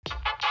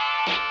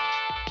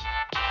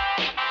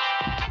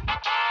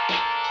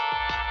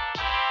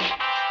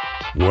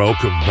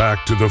Welcome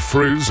back to the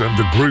Frizz and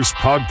the Grease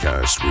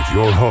podcast with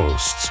your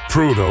hosts,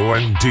 Trudeau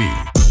and D.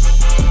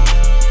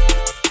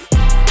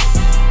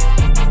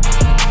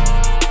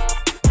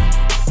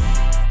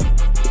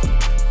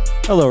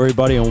 Hello,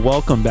 everybody, and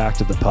welcome back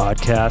to the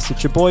podcast.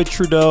 It's your boy,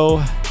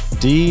 Trudeau.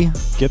 D,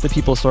 get the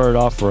people started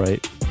off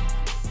right.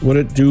 What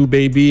it do,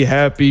 baby?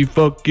 Happy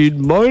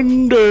fucking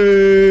Monday.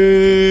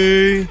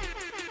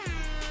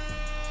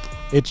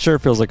 It sure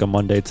feels like a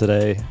Monday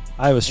today.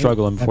 I was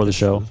struggling before the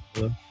show.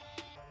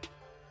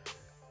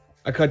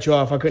 I cut you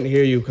off. I couldn't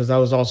hear you because I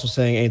was also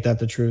saying, ain't that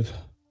the truth?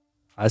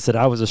 I said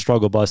I was a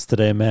struggle bus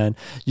today, man.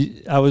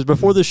 I was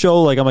before the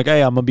show, I'm like,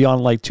 hey, I'm going to be on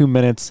like 2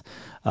 minutes.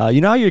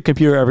 You know how your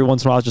computer every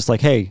once in a while is just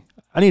like, hey,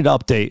 I need to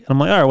update. And I'm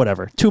like, all right,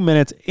 whatever. 2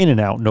 minutes, in and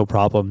out, no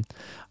problem.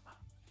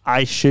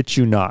 I shit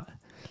you not.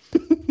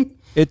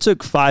 It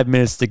took 5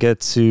 minutes to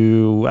get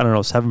to,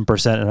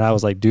 7%. And I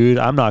was like, dude,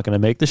 I'm not going to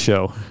make the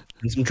show.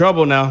 In some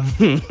trouble now.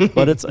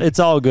 But it's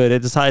all good.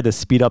 It decided to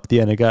speed up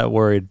the end. I got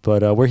worried.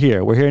 But we're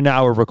here. We're here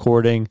now. We're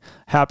recording.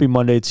 Happy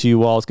Monday to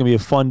you all. It's going to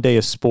be a fun day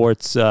of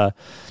sports. I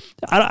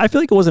feel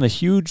like it wasn't a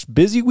huge,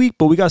 busy week,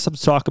 but we got something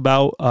to talk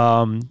about.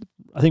 I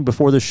think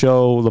before the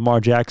show,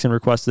 Lamar Jackson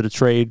requested a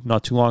trade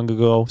not too long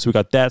ago. So we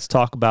got that to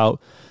talk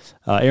about.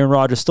 Aaron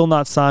Rodgers still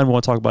not signed. We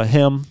want to talk about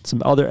him,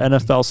 some other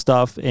NFL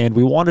stuff. And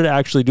we wanted to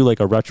actually do like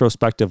a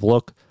retrospective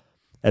look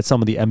at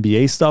some of the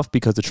NBA stuff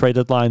because the trade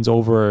deadline's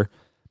over,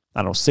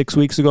 6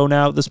 weeks ago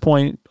now at this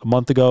point, a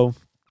month ago.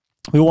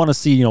 We want to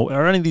see,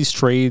 are any of these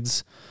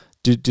trades,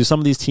 do some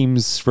of these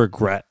teams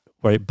regret,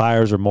 right?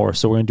 Buyers Remorse.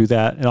 So we're going to do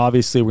that. And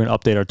obviously we're going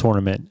to update our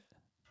tournament.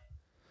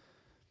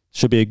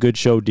 Should be a good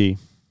show, D.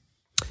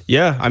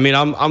 Yeah,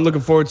 I'm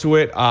looking forward to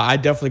it. I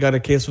definitely got a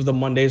case for the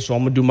Monday, so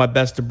I'm going to do my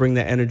best to bring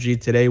the energy.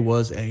 Today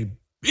was a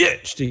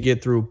bitch to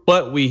get through,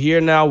 but we here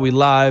now, we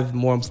live.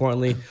 More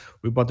importantly,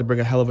 we're about to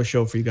bring a hell of a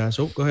show for you guys.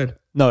 So go ahead.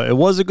 No, it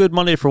was a good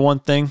Monday for one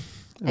thing.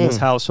 In this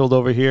household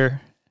over here,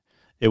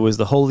 it was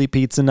the holy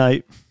pizza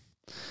night.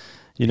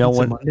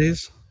 Pizza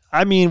Mondays?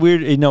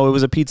 Weird. It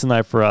was a pizza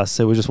night for us.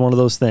 It was just one of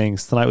those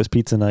things. Tonight was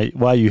pizza night.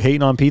 Why, you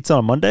hating on pizza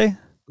on Monday?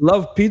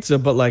 Love pizza,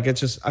 but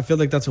I feel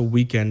like that's a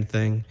weekend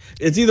thing.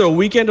 It's either a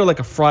weekend or like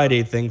a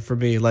Friday thing for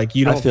me. Like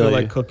you don't feel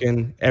like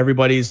cooking.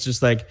 Everybody's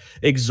just like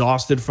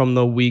exhausted from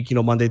the week,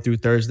 Monday through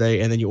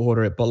Thursday, and then you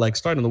order it. But like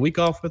starting the week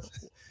off with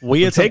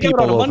we had some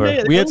people over.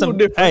 Monday, we had some.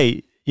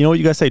 Hey, you know what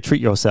you guys say?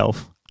 Treat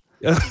yourself.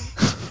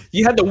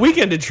 You had the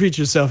weekend to treat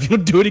yourself. You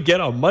don't do it again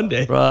on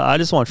Monday. Bro, I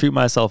just want to treat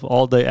myself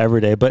all day, every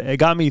day. But it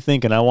got me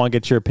thinking. I want to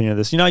get your opinion of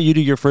this. You know how you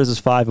do your Frizz's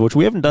 5, which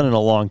we haven't done in a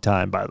long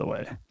time, by the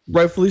way.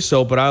 Rightfully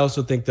so, but I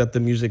also think that the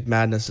music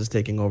madness is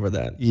taking over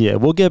that. Yeah,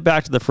 we'll get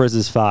back to the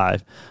Frizz's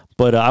 5.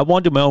 But I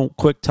want to do my own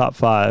quick top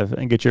 5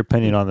 and get your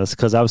opinion on this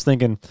because I was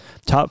thinking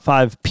top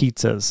 5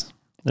 pizzas.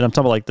 And I'm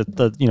talking about like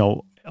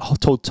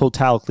the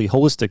totality,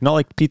 holistic, not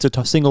like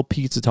single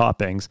pizza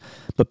toppings,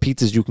 but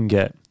pizzas you can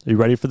get. Are you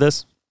ready for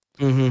this?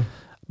 Mm-hmm.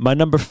 My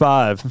number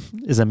 5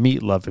 is a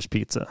meat lover's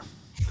pizza.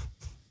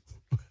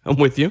 I'm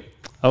with you.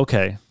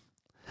 Okay.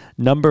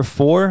 Number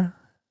 4,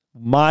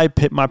 my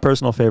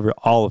personal favorite,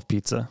 olive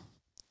pizza.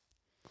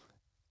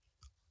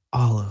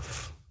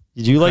 Olive.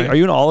 Are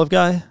you an olive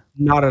guy?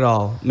 Not at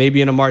all.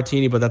 Maybe in a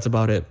martini, but that's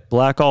about it.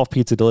 Black olive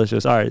pizza,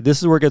 delicious. All right,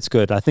 this is where it gets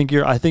good. I think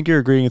you're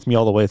agreeing with me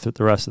all the way through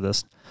the rest of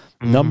this.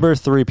 Mm-hmm. Number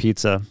 3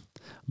 pizza,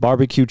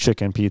 barbecue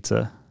chicken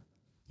pizza.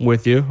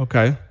 With you.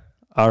 Okay.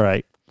 All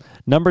right.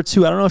 Number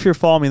 2, I don't know if you're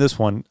following me this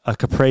one, a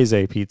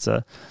caprese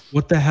pizza.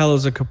 What the hell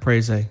is a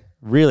caprese?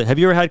 Really? Have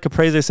you ever had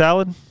caprese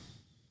salad?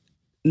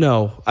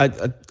 No.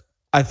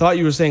 I thought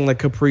you were saying like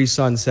Capri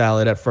Sun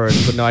salad at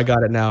first, but no, I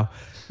got it now.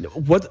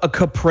 What, a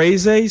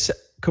caprese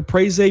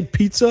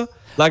pizza?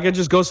 Like I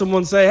just go somewhere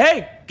and say,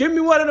 hey, give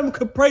me one of them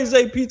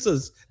caprese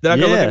pizzas. Then I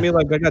go look at me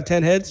like I got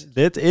 10 heads?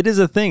 It is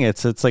a thing.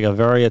 It's like a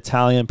very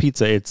Italian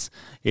pizza.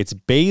 It's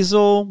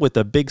basil with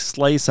a big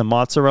slice of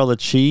mozzarella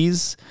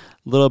cheese,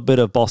 a little bit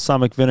of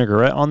balsamic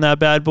vinaigrette on that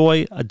bad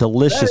boy. A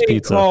delicious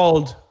pizza.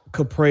 Called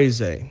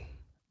caprese.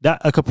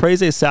 A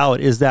caprese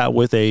salad is that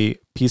with a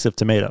piece of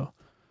tomato.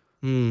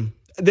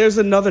 There's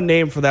another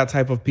name for that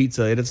type of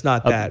pizza, and it's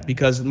not that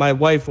because my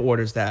wife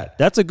orders that.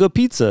 That's a good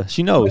pizza.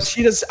 She knows.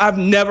 I've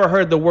never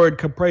heard the word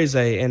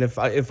caprese, and if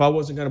I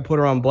wasn't gonna put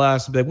her on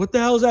blast, I'd be like, "What the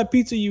hell is that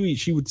pizza you eat?"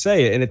 She would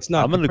say it, and it's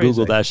not. I'm gonna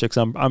Google that shit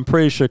because I'm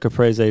pretty sure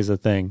caprese is a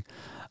thing.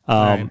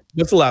 Right.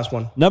 What's the last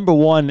one? Number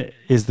 1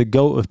 is the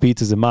GOAT of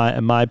pizzas in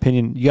my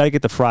opinion. You got to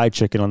get the fried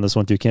chicken on this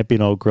one too. Can't be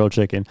no grilled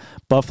chicken.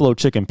 Buffalo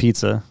chicken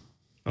pizza.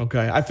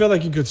 Okay, I feel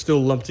like you could still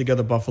lump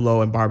together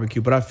buffalo and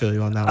barbecue, but I feel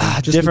you on that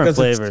one. Just different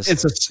flavors.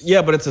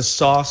 But it's a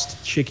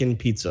sauced chicken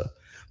pizza.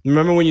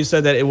 Remember when you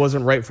said that it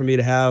wasn't right for me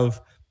to have,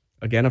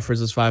 again, a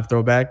Frizz's 5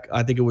 throwback?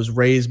 I think it was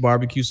Ray's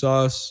barbecue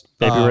sauce.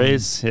 Baby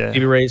Ray's, yeah.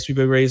 Sweet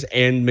Baby Ray's,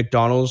 and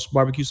McDonald's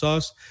barbecue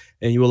sauce.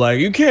 And you were like,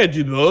 you can't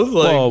do both.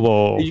 Like,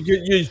 whoa.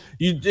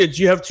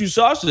 You have 2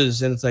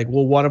 sauces. And it's like,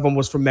 well, one of them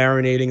was for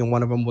marinating and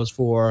one of them was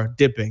for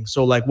dipping.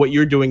 So like what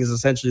you're doing is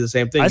essentially the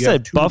same thing. I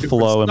said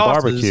buffalo and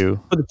barbecue.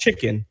 For the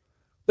chicken.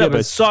 Yeah,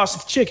 but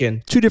sauce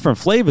chicken. 2 different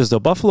flavors though.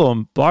 Buffalo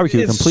and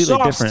barbecue are completely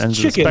different ends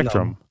of the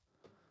spectrum.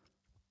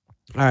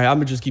 All right, I'm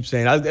gonna just keep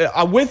saying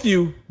I'm with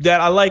you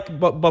that I like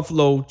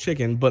buffalo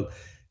chicken, but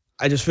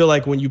I just feel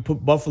like when you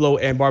put buffalo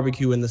and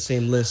barbecue in the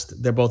same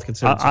list, they're both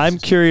considered. I'm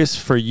curious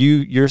for you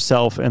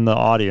yourself and the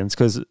audience,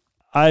 because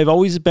I've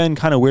always been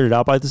kind of weirded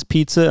out by this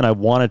pizza and I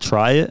want to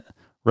try it.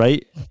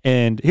 Right.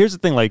 And here's the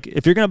thing, like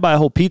if you're going to buy a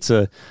whole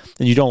pizza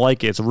and you don't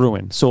like it, it's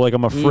ruined. So like,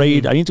 I'm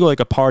afraid I need to go like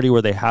a party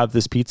where they have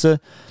this pizza.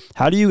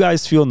 How do you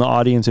guys feel in the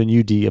audience and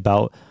UD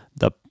about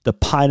the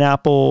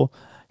pineapple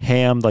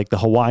ham, like the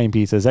Hawaiian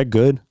pizza? Is that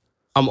good?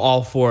 I'm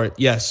all for it.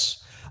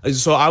 Yes.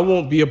 So I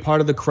won't be a part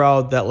of the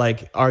crowd that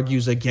like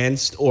argues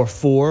against or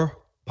for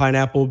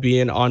pineapple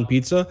being on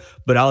pizza,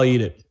 but I'll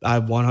eat it. I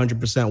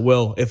 100%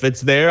 will. If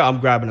it's there, I'm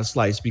grabbing a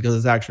slice because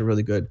it's actually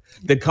really good.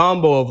 The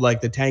combo of like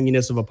the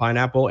tanginess of a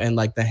pineapple and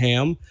like the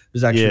ham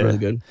is actually really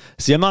good.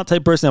 See, I'm not the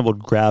type of person that would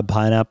grab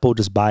pineapple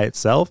just by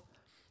itself.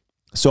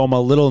 So I'm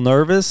a little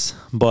nervous,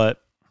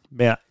 but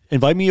man,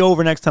 invite me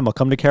over next time. I'll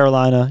come to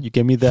Carolina. You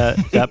give me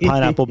that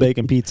pineapple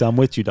bacon pizza. I'm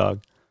with you,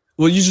 dog.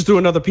 Well, you just threw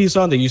another piece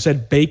on there. You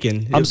said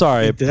bacon. I'm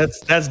sorry.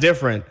 That's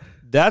different.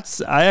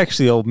 I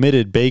actually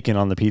omitted bacon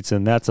on the pizza,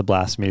 and that's a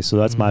blasphemy. So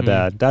that's my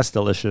bad. That's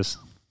delicious.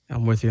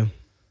 I'm with you.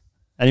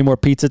 Any more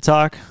pizza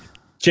talk?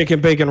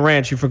 Chicken bacon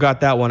ranch. You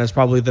forgot that one. It's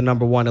probably the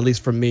number one, at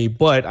least for me.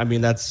 But I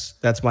mean, that's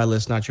my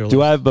list, not your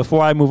list.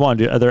 Before I move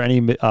on, are there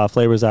any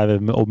flavors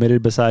I've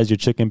omitted besides your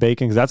chicken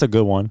bacon? Because that's a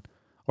good one.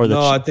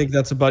 I think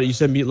that's about it. You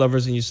said meat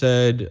lovers, and you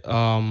said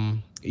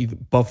either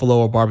buffalo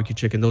or barbecue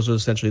chicken. Those are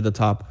essentially the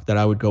top that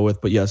I would go with.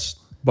 But yes,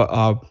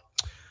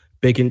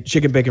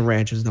 chicken bacon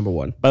ranch is number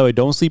one. By the way,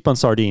 don't sleep on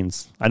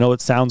sardines. I know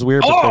it sounds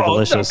weird, but they're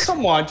delicious. No,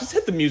 come on, just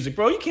hit the music,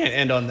 bro. You can't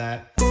end on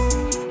that.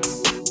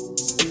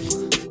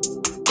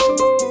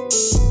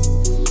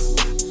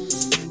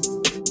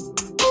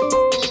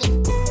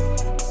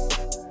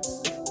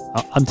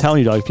 I'm telling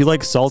you, dog, if you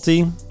like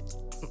salty,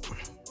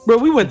 bro,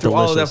 we went through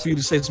all of that for you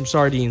to say some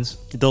sardines.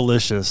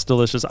 Delicious. All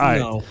right.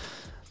 No.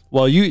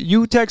 Well,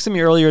 you texted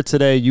me earlier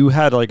today. You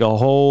had like a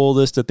whole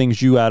list of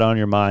things you had on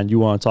your mind you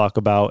want to talk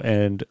about,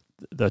 and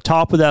the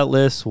top of that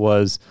list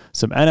was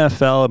some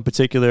NFL, in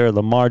particular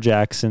Lamar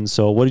Jackson.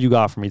 So what do you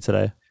got for me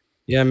today?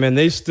 Yeah, man,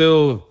 I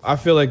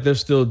feel like they're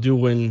still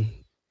doing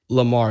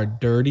Lamar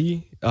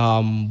dirty.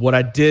 What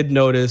I did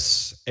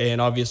notice,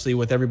 and obviously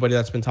with everybody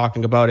that's been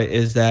talking about it,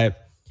 is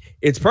that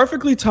it's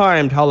perfectly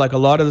timed how like a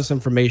lot of this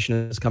information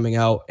is coming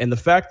out. And the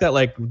fact that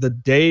like the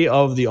day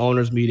of the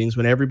owners meetings,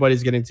 when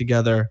everybody's getting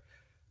together,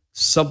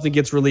 something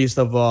gets released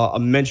of a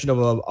mention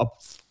of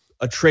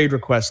a trade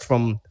request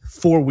from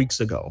 4 weeks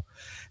ago.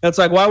 And it's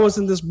like, why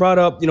wasn't this brought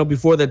up,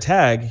 before the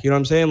tag? You know what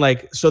I'm saying?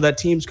 Like, so that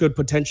teams could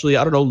potentially,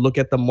 I don't know, look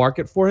at the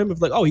market for him.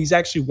 If like, oh, he's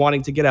actually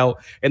wanting to get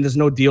out and there's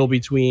no deal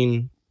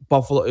between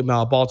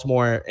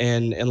Baltimore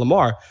and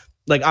Lamar.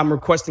 Like, I'm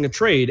requesting a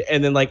trade.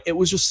 And then like, it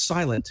was just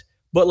silent.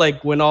 But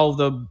like when all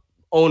the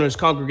owners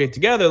congregate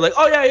together, like,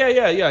 oh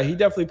yeah. He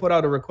definitely put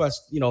out a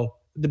request, at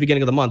the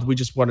beginning of the month. We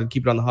just wanted to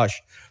keep it on the hush.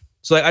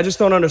 So like, I just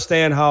don't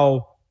understand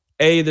how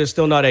there's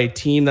still not a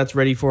team that's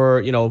ready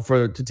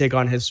to take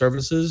on his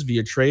services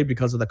via trade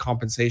because of the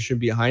compensation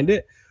behind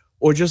it,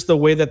 or just the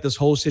way that this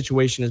whole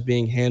situation is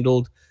being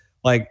handled.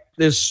 Like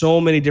there's so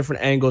many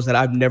different angles that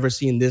I've never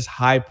seen this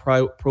high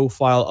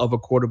profile of a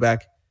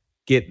quarterback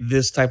get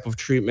this type of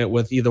treatment,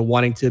 with either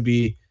wanting to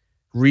be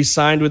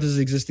re-signed with his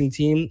existing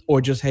team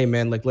or just, hey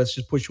man, like let's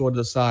just push you over to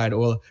the side,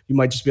 or you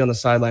might just be on the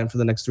sideline for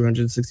the next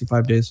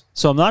 365 days.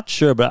 So I'm not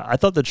sure, but I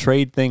thought the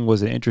trade thing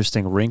was an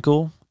interesting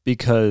wrinkle,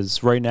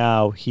 because right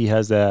now he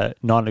has that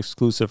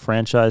non-exclusive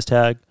franchise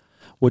tag,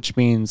 which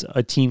means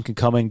a team can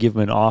come and give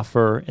him an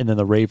offer and then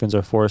the Ravens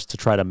are forced to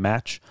try to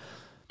match.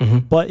 Mm-hmm.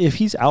 But if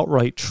he's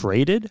outright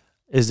traded,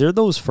 is there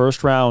those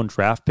first round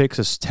draft picks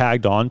is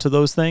tagged on to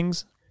those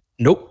things?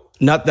 Nope.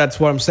 That's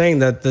what I'm saying,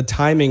 that the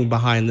timing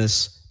behind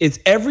this,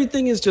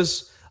 everything is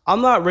just,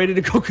 I'm not ready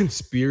to go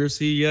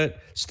conspiracy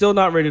yet. Still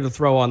not ready to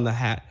throw on the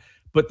hat.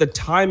 But the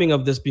timing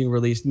of this being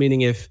released,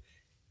 meaning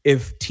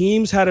if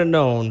teams had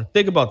known,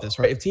 think about this,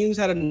 right? If teams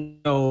had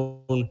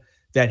known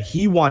that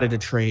he wanted to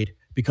trade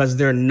because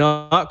they're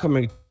not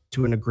coming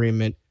to an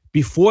agreement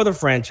before the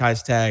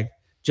franchise tag,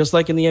 just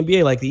like in the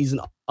NBA, like he's an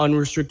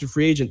unrestricted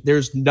free agent,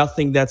 there's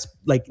nothing that's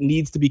like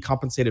needs to be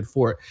compensated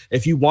for it.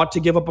 If you want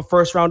to give up a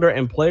first rounder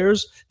and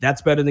players,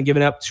 that's better than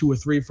giving up 2 or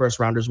 3 first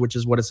rounders, which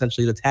is what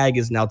essentially the tag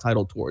is now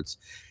titled towards.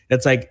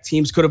 It's like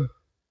teams could have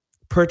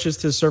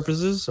purchased his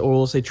services, or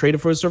we'll say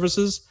traded for his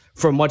services,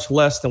 for much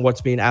less than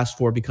what's being asked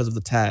for because of the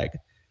tag.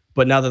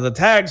 But now that the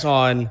tag's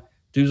on,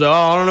 dude's like, oh,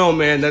 I don't know,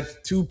 man, that's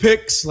 2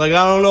 picks. Like,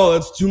 I don't know,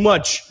 that's too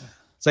much.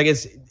 It's like,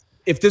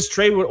 if this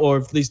trade would, or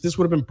if this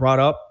would have been brought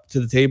up to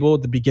the table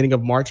at the beginning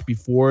of March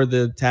before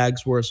the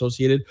tags were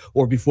associated,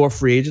 or before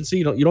free agency,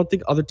 you don't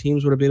think other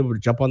teams would have been able to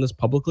jump on this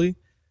publicly?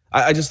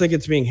 I just think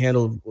it's being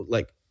handled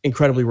like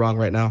incredibly wrong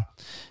right now.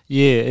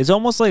 Yeah, it's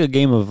almost like a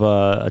game of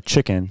a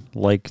chicken.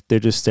 Like they're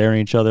just staring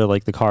at each other,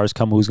 like the cars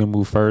come, who's going to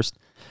move first.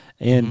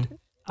 And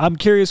I'm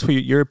curious what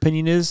your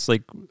opinion is.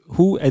 Like,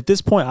 who at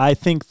this point, I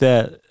think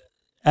that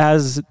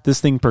as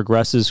this thing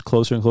progresses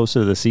closer and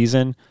closer to the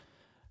season,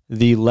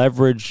 the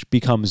leverage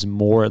becomes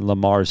more in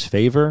Lamar's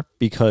favor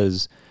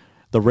because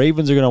the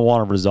Ravens are going to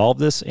want to resolve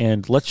this.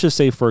 And let's just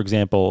say, for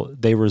example,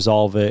 they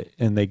resolve it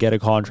and they get a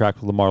contract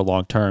with Lamar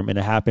long term, and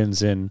it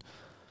happens in,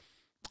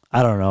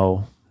 I don't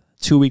know,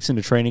 2 weeks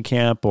into training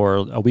camp or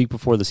a week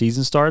before the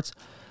season starts.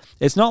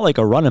 It's not like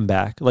a running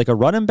back. Like a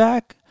running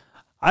back,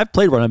 I've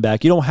played running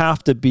back. You don't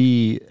have to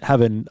be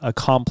having a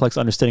complex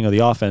understanding of the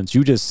offense.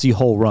 You just see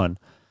whole run.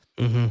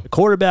 The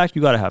quarterback,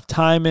 you got to have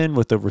time in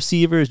with the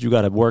receivers. You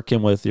got to work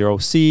in with your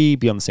OC,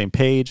 be on the same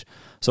page.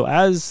 So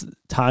as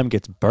time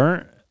gets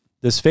burnt,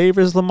 this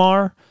favors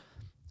Lamar.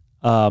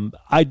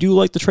 I do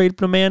like the trade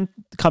demand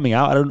coming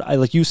out.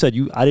 Like you said,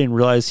 I didn't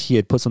realize he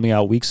had put something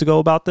out weeks ago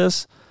about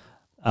this.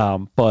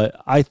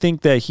 But I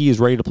think that he is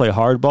ready to play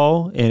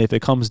hardball. And if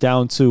it comes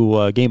down to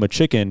a game of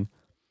chicken,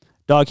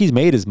 dog, he's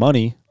made his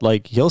money.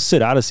 Like he'll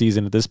sit out a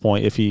season at this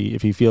point if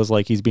he feels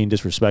like he's being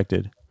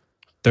disrespected.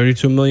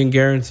 $32 million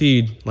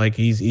guaranteed. Like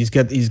he's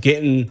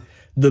getting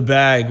the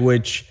bag,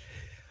 which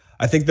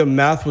I think the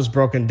math was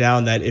broken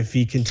down that if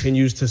he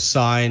continues to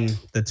sign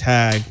the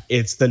tag,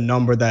 it's the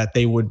number that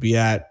they would be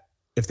at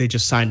if they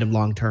just signed him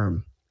long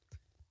term.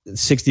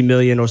 60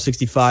 million or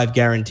 65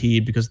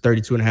 guaranteed because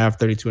 32 and a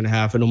half,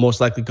 and it'll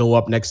most likely go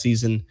up next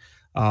season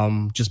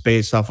just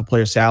based off of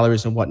player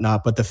salaries and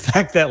whatnot. But the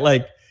fact that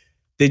like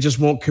they just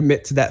won't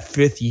commit to that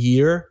 5th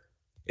year,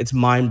 it's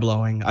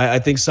mind-blowing. I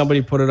think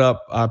somebody put it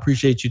up. I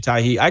appreciate you,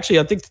 Tahi. Actually,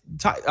 I think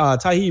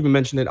Tahi even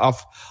mentioned it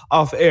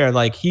off air.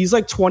 Like, he's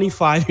like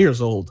 25 years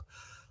old.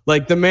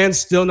 Like, the man's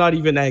still not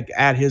even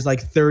at his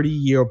like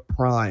 30-year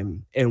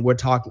prime, and we're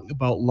talking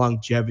about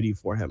longevity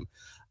for him.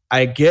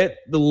 I get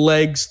the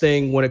legs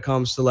thing when it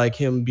comes to like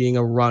him being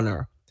a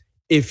runner.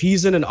 If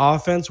he's in an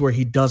offense where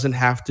he doesn't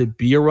have to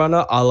be a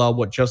runner, a la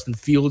what Justin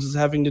Fields is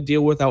having to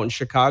deal with out in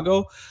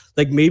Chicago,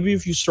 like maybe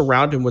if you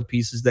surround him with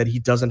pieces that he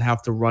doesn't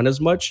have to run as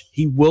much,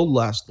 he will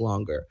last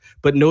longer.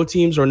 But no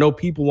teams or no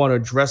people want to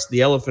address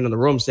the elephant in the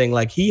room saying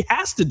like he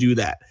has to do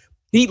that.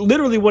 He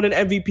literally won an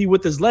MVP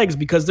with his legs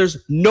because there's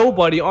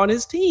nobody on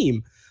his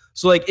team.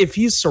 So like if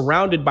he's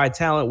surrounded by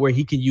talent where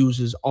he can use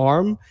his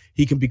arm,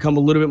 he can become a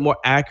little bit more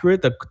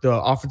accurate. The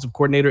offensive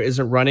coordinator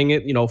isn't running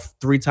it,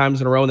 3 times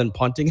in a row and then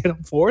punting it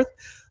up fourth.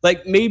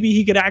 Like maybe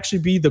he could actually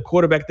be the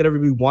quarterback that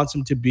everybody wants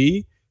him to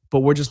be, but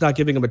we're just not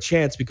giving him a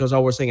chance because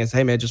all we're saying is,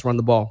 hey man, just run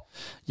the ball.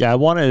 Yeah, I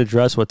want to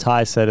address what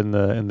Ty said in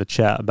the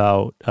chat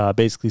about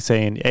basically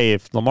saying, hey,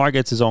 if Lamar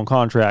gets his own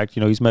contract,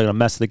 he's going to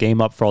mess the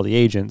game up for all the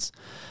agents.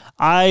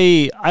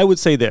 I would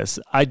say this.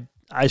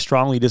 I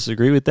strongly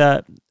disagree with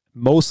that.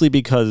 Mostly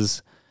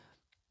because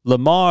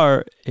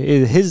Lamar,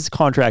 his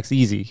contract's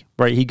easy,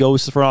 right? He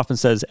goes to the front office and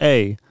says,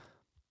 hey,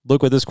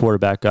 look what this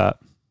quarterback got.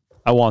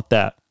 I want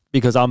that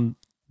because I'm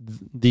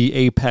the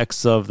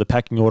apex of the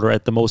pecking order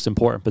at the most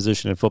important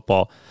position in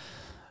football.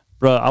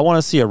 Bro, I want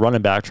to see a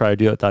running back try to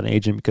do it without an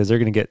agent because they're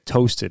going to get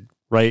toasted,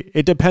 right?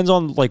 It depends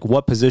on like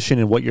what position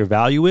and what your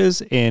value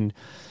is. And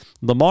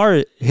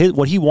Lamar,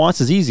 what he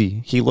wants is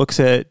easy. He looks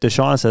at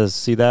Deshaun and says,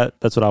 see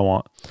that? That's what I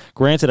want.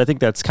 Granted, I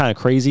think that's kind of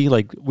crazy.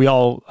 Like, we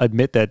all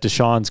admit that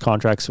Deshaun's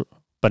contract's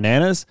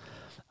bananas,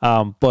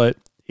 but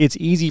it's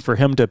easy for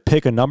him to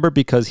pick a number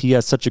because he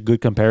has such a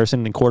good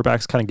comparison, and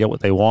quarterbacks kind of get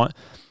what they want.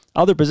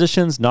 Other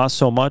positions, not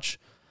so much.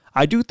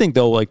 I do think,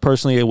 though, like,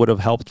 personally, it would have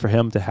helped for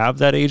him to have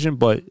that agent,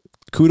 but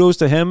kudos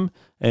to him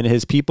and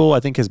his people. I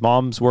think his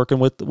mom's working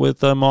with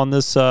them on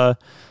this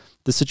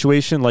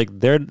situation. Like,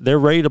 they're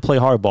ready to play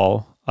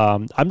hardball.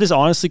 I'm just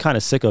honestly kind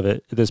of sick of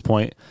it at this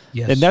point.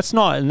 Yes. And that's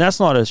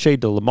not a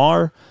shade to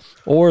Lamar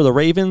or the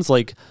Ravens.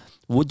 Like,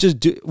 we'll just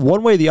do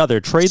one way or the other.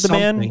 Trade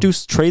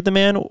the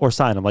man or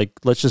sign him. Like,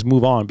 let's just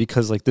move on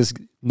because like this,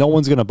 no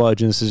one's gonna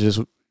budge, and this is just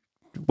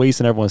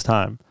wasting everyone's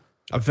time.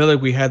 I feel like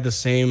we had the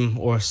same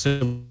or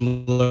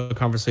similar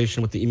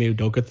conversation with the Ime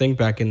Udoka thing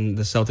back in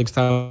the Celtics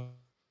time.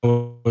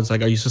 It's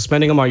like, are you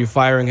suspending him? Are you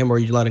firing him? Or are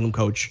you letting him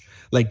coach?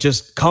 Like,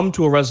 just come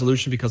to a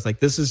resolution because like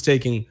this is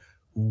taking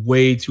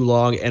way too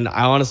long, and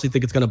I honestly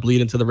think it's going to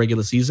bleed into the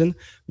regular season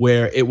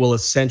where it will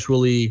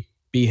essentially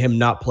be him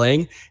not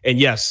playing. And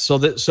yes, so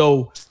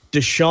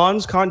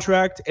Deshaun's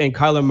contract and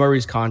Kyler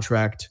Murray's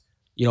contract,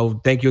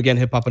 thank you again,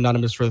 Hip Hop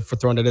Anonymous, for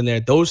throwing it in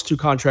there. Those 2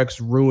 contracts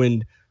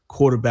ruined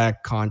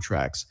quarterback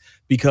contracts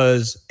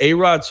because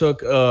A-Rod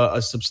took a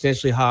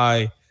substantially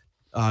high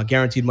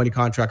guaranteed money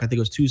contract. I think it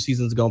was 2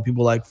 seasons ago, and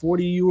people were like,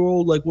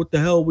 40-year-old, like, what the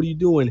hell? What are you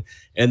doing?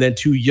 And then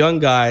 2 young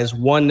guys,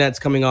 one that's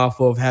coming off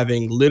of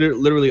having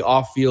literally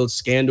off-field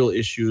scandal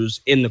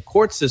issues in the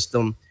court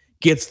system,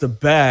 gets the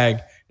bag,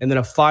 and then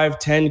a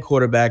 5'10"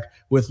 quarterback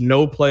with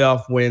no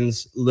playoff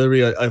wins,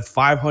 literally a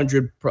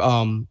 500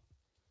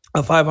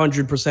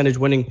 percentage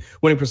winning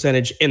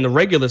percentage in the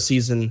regular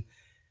season.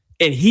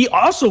 And he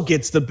also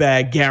gets the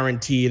bag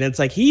guaranteed. And it's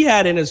like he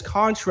had in his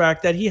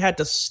contract that he had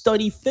to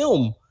study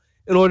film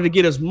in order to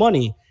get his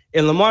money.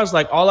 And Lamar's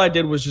like, all I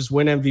did was just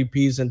win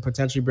MVPs and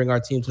potentially bring our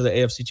team to the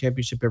AFC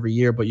Championship every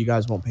year, but you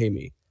guys won't pay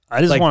me.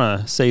 I just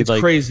want to say, it's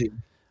like, crazy.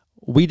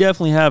 We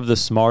definitely have the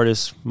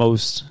smartest,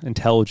 most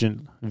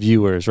intelligent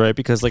viewers, right?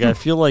 Because like I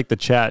feel like the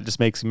chat just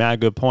makes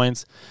mad good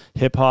points.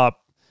 Hip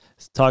hop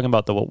talking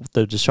about the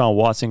Deshaun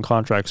Watson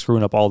contract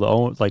screwing up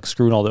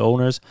screwing all the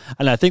owners,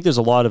 and I think there's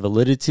a lot of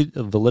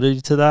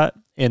validity to that.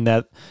 In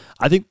that,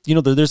 I think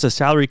there's a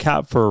salary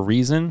cap for a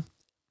reason,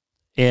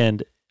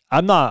 and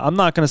I'm not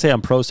going to say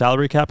I'm pro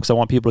salary cap because I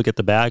want people to get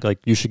the bag. Like,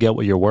 you should get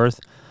what you're worth,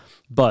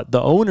 but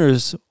the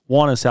owners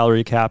want a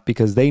salary cap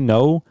because they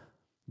know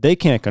they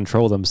can't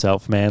control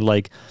themselves, man.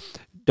 Like,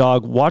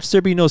 dog, watch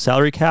there be no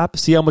salary cap.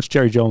 See how much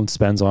Jerry Jones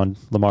spends on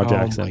Lamar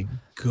Jackson. Oh my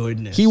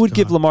goodness. He would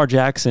give Lamar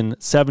Jackson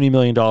 $70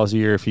 million a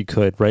year if he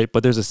could, right?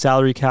 But there's a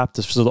salary cap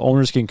so the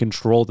owners can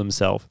control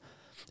themselves.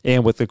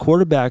 And with the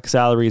quarterback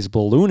salaries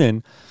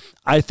ballooning,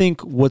 I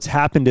think what's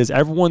happened is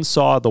everyone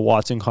saw the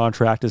Watson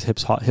contract, as hip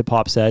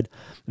hop said,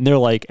 and they're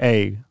like,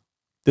 hey,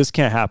 this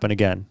can't happen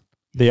again.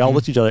 They all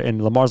look at each other,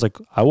 and Lamar's like,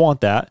 I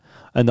want that.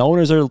 And the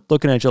owners are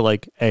looking at each other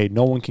like, hey,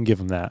 no one can give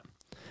him that.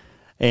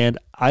 And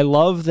I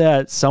love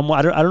that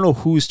someone, I don't know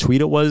whose tweet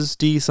it was,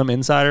 D, some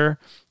insider,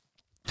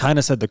 kind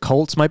of said the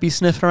Colts might be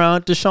sniffing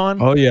around Deshaun.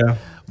 Oh, yeah.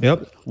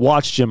 Yep.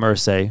 Watch Jim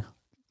Irsay.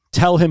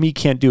 Tell him he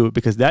can't do it,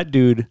 because that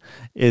dude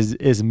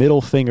is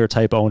middle finger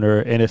type owner.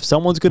 And if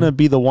someone's going to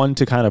be the one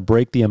to kind of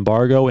break the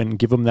embargo and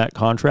give him that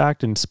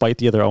contract and spite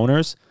the other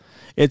owners,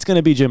 it's going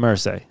to be Jim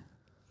Irsay.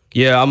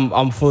 Yeah,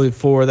 I'm fully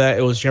for that.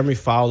 It was Jeremy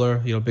Fowler.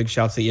 Big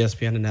shouts to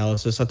ESPN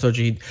analysis. I told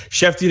you,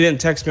 Shefty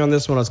didn't text me on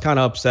this one. I was kind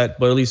of upset,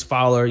 but at least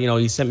Fowler,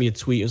 he sent me a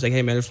tweet. He was like,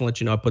 hey, man, I just want to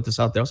let you know I put this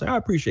out there. I was like, I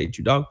appreciate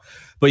you, dog.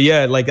 But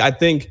yeah, like, I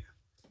think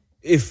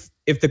if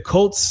the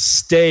Colts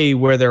stay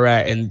where they're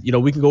at, and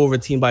we can go over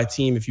team by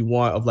team if you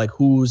want, of like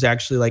who's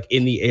actually like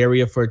in the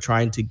area for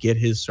trying to get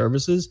his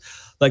services.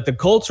 Like, the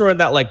Colts are in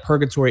that like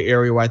purgatory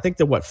area where I think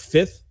they're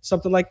fifth,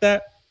 something like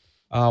that,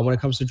 when it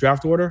comes to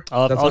draft order.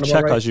 I'll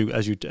check right?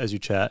 as you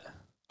chat.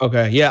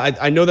 Okay, yeah,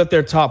 I know that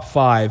they're top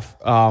 5.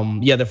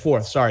 They're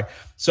fourth. Sorry.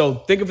 So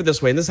think of it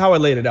this way, and this is how I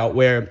laid it out.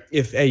 Where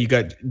if you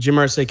got Jim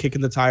Irsay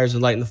kicking the tires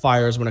and lighting the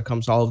fires when it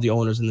comes to all of the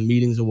owners and the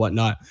meetings and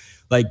whatnot,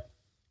 like,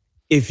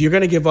 if you're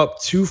going to give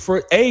up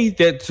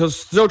they're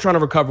still trying to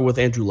recover with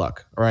Andrew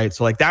Luck. All right.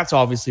 So like, that's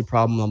obviously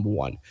problem number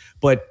 1.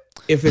 But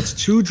if it's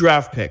 2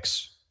 draft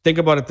picks, think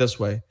about it this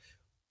way.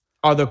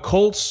 Are the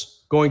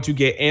Colts going to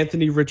get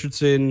Anthony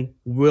Richardson,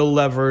 Will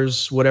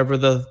Levers, whatever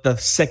the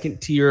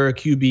second tier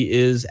QB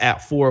is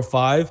at 4 or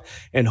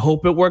 5, and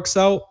hope it works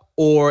out?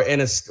 Or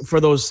for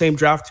those same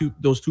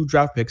those 2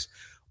 draft picks,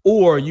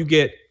 or you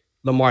get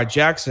Lamar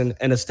Jackson,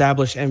 an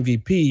established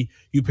MVP,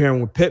 you pair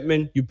him with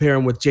Pittman, you pair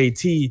him with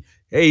JT.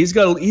 Hey, he's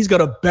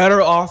got a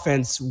better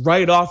offense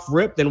right off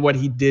rip than what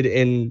he did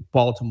in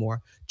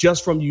Baltimore,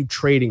 just from you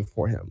trading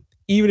for him.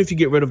 Even if you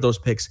get rid of those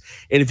picks,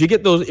 and if you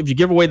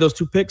give away those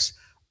 2 picks,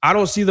 I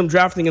don't see them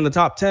drafting in the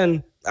top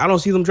 10. I don't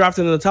see them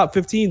drafting in the top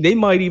 15. They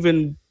might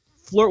even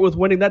flirt with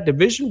winning that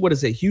division. What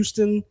is it?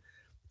 Houston,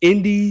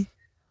 Indy.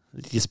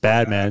 It's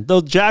bad, man.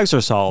 The Jags are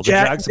solid. The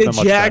Jags have been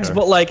much better.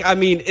 But like, I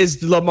mean,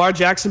 is Lamar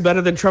Jackson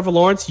better than Trevor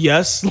Lawrence?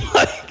 Yes.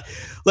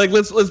 like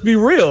let's be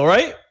real,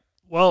 right?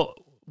 Well,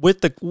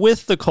 with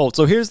the Colts.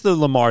 So here's the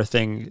Lamar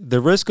thing.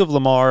 The risk of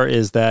Lamar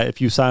is that if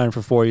you sign him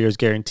for 4 years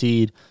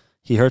guaranteed,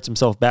 he hurts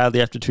himself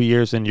badly after 2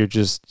 years, and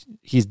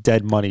he's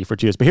dead money for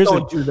 2 years. But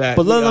don't do that.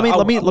 But let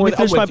me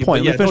finish my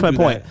point. Let me finish my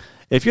point.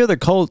 If you're the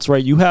Colts,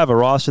 right, you have a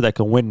roster that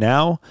can win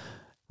now,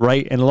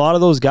 right? And a lot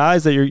of those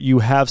guys that you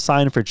have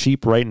signed for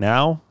cheap right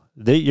now,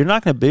 you're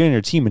not going to be in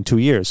your team in 2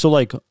 years. So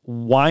like,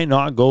 why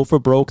not go for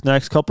broke the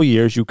next couple of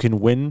years? You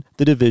can win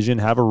the division,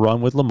 have a run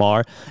with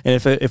Lamar,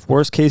 and if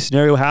worst case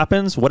scenario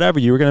happens,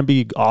 whatever, you're going to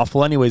be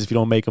awful anyways if you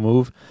don't make a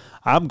move.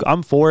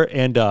 I'm for it.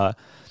 And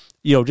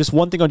just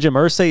one thing on Jim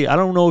Irsay. I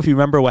don't know if you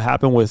remember what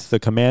happened with the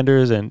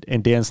Commanders and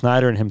Dan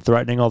Snyder and him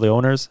threatening all the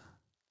owners.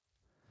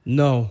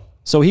 No.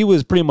 So he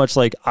was pretty much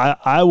like,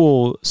 I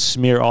will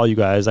smear all you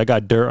guys. I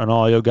got dirt on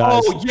all you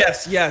guys. Oh,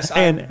 yes.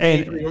 And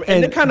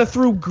they kind of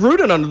threw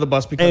Gruden under the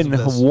bus because of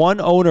this. And one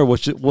owner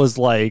was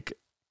like,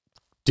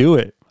 do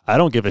it. I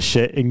don't give a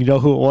shit. And you know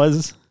who it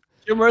was?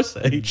 Jim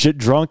Irsay.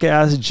 Drunk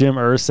ass Jim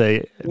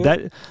Irsay.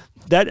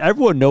 That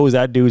everyone knows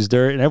that dude's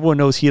dirt, and everyone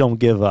knows he don't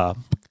give up.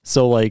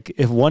 So, like,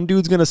 if one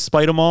dude's going to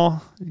spite them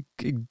all,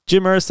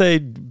 Jim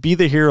Irsay, be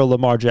the hero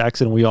Lamar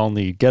Jackson we all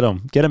need. Get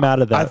him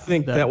out of that. I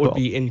think that would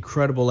be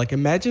incredible. Like,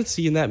 imagine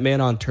seeing that man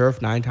on turf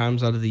 9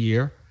 times out of the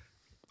year.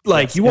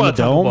 Like, you want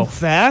to talk about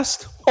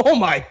fast? Oh,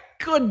 my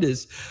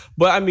goodness.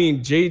 But, I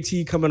mean,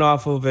 JT coming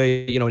off of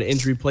an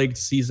injury-plagued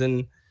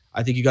season.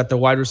 I think you got the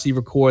wide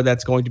receiver core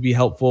that's going to be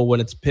helpful when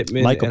it's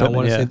Pittman.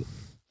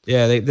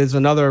 There's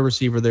another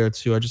receiver there,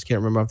 too. I just can't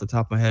remember off the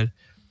top of my head.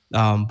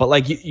 But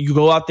like you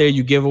go out there,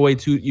 you give away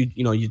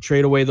you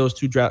trade away those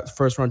 2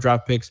 first round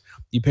draft picks,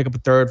 you pick up a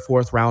 3rd,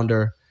 4th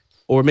rounder,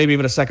 or maybe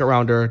even a 2nd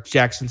rounder,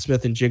 Jackson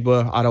Smith and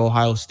Jigba out of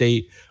Ohio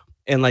State,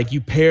 and like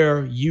you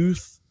pair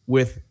youth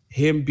with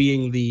him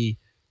being the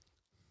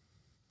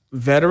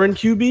veteran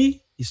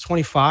QB. He's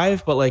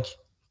 25, but like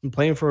been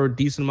playing for a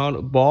decent amount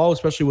of ball,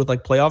 especially with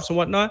like playoffs and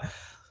whatnot.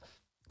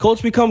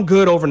 Colts become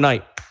good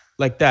overnight.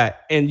 Like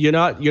that, and you're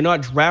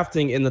not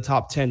drafting in the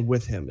top 10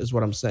 with him, is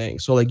what I'm saying.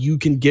 So like you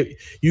can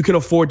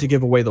afford to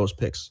give away those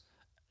picks.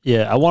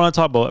 Yeah, I want to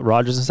talk about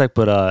Rodgers in a sec,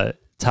 but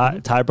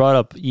Ty brought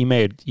up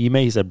Ime.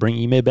 He said, bring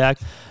Ime back.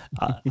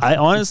 I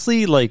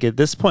honestly, like, at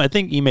this point, I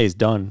think Ime's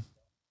done.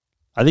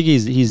 I think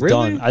he's Really?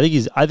 done. I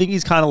think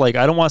he's kind of like,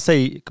 I don't want to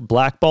say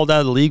blackballed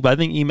out of the league, but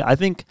I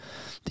think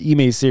the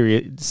Ime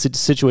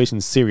situation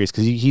is serious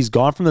because he's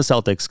gone from the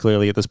Celtics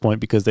clearly at this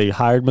point because they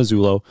hired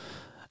Mazzulo.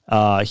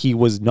 He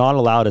was not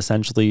allowed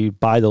essentially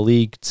by the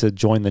league to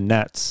join the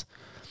Nets.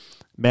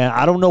 Man,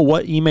 I don't know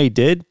what Ime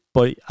did,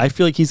 but I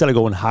feel like he's got to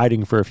go in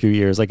hiding for a few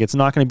years. Like, it's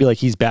not going to be like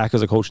he's back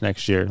as a coach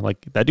next year.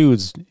 Like, that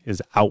dude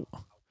is out.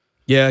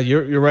 Yeah,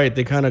 you're right.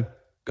 They kind of,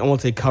 I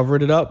won't say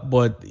covered it up,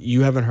 but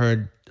you haven't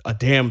heard a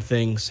damn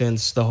thing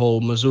since the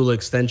whole Mazzulla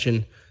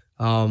extension.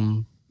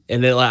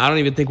 And then, like, I don't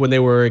even think when they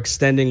were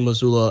extending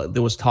Mazzulla,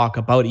 there was talk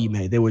about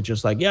Ime. They were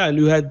just like, yeah,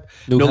 new head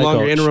longer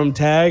coach. interim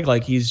tag.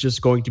 Like, he's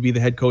just going to be the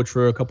head coach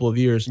for a couple of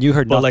years. You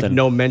heard but nothing. like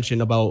no mention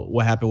about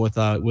what happened with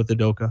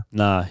Udoka.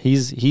 Nah,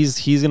 he's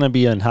gonna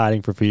be in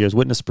hiding for a few years.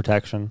 Witness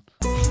protection.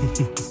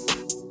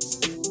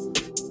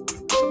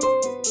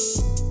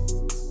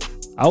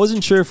 I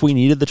wasn't sure if we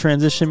needed the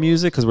transition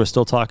music because we're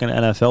still talking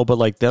NFL, but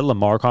like that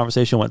Lamar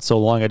conversation went so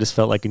long, I just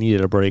felt like it needed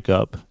a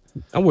breakup.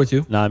 I'm with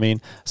you. Know what I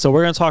mean? So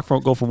we're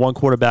gonna go from one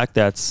quarterback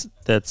that's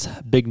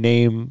big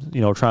name,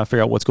 trying to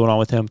figure out what's going on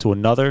with him, to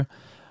another.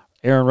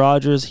 Aaron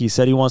Rodgers, he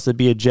said he wants to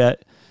be a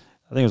Jet.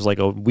 I think it was like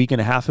a week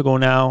and a half ago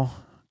now,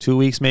 2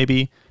 weeks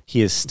maybe.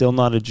 He is still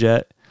not a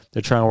Jet.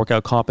 They're trying to work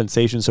out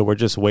compensation, so we're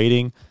just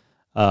waiting.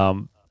 I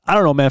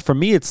don't know, man. For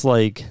me, it's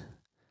like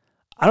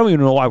I don't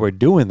even know why we're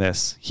doing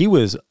this. He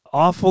was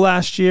awful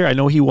last year. I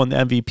know he won the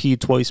MVP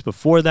twice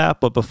before that,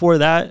 but before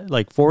that,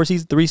 like 4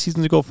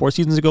 seasons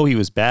ago, he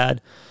was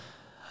bad.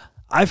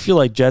 I feel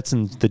like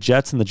the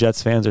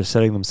Jets fans are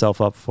setting themselves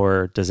up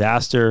for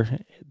disaster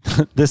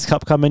this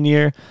upcoming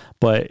year,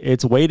 but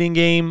it's a waiting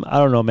game. I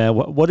don't know, man.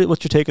 What's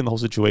your take on the whole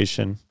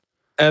situation?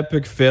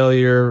 Epic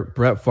failure,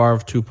 Brett Favre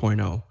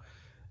 2.0.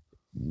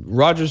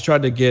 Rodgers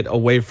tried to get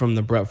away from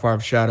the Brett Favre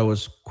shadow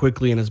as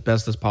quickly and as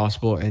best as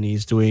possible, and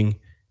he's doing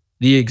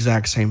the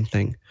exact same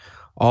thing.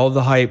 All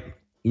the hype,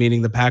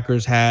 meaning the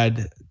Packers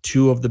had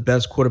 2 of the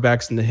best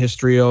quarterbacks in the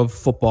history of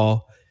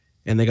football,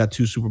 and they got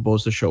 2 Super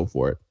Bowls to show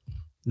for it.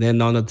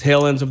 Then on the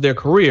tail ends of their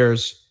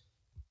careers,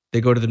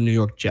 they go to the New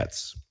York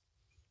Jets.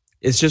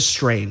 It's just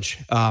strange.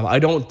 I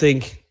don't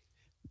think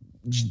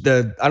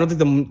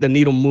the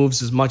needle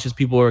moves as much as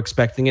people are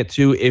expecting it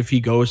to if he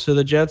goes to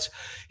the Jets.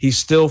 He's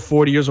still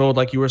 40 years old,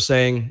 like you were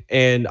saying,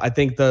 and I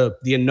think the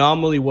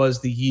anomaly was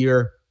the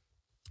year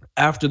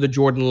after the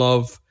Jordan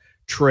Love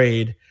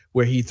trade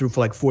where he threw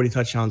for like 40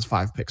 touchdowns,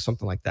 5 picks,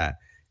 something like that.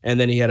 And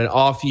then he had an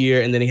off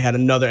year, and then he had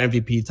another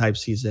MVP type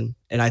season.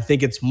 And I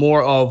think it's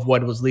more of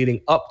what was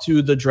leading up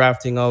to the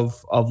drafting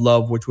of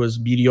Love, which was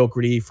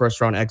mediocrity,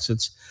 first round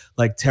exits,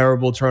 like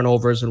terrible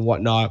turnovers and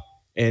whatnot,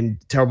 and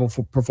terrible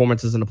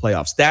performances in the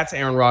playoffs. That's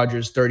Aaron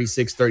Rodgers,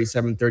 36,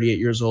 37, 38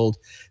 years old.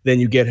 Then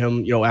you get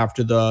him,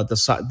 after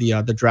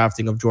the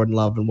drafting of Jordan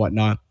Love and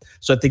whatnot.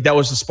 So I think that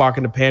was the spark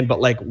in the pan.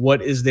 But like,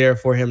 what is there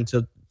for him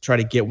to try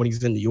to get when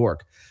he's in New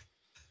York?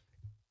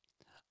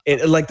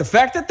 Like the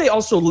fact that they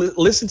also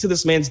listen to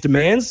this man's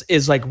demands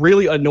is like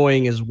really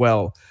annoying as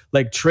well.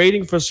 Like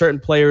trading for certain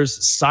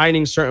players,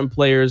 signing certain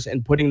players,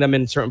 and putting them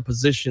in certain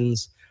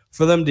positions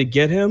for them to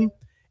get him.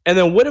 And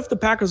then what if the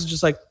Packers are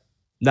just like,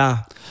 nah?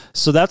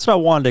 So that's what I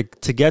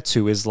wanted to get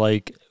to is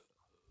like,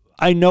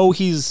 I know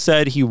he's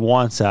said he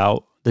wants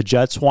out. The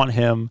Jets want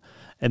him,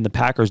 and the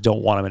Packers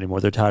don't want him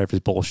anymore. They're tired of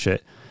his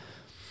bullshit.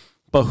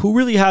 But who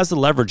really has the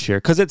leverage here?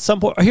 Because at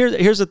some point,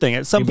 here's the thing.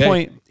 At some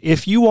point,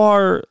 if you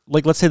are,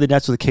 like, let's say the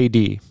Nets with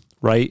KD,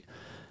 right?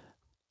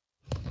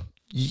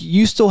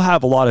 You still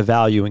have a lot of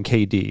value in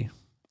KD.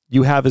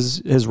 You have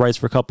his rights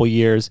for a couple of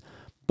years,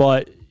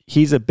 but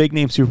he's a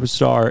big-name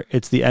superstar.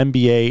 It's the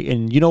NBA.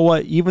 And you know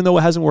what? Even though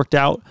it hasn't worked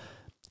out,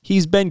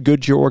 he's been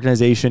good to your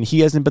organization. He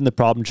hasn't been the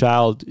problem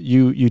child.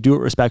 You do it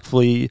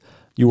respectfully.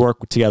 You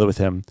work together with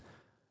him.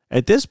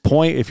 At this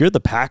point, if you're the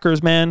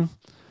Packers, man,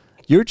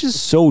 you're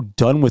just so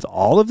done with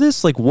all of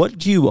this. Like, what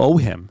do you owe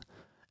him?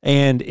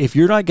 And if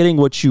you're not getting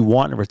what you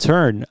want in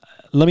return,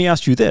 let me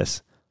ask you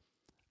this.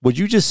 Would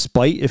you just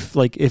spite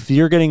if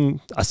you're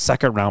getting a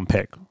 2nd round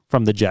pick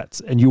from the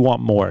Jets and you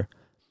want more,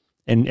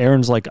 and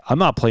Aaron's like, I'm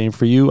not playing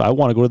for you, I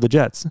want to go to the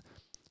Jets.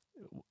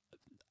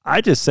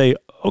 I just say,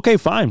 okay,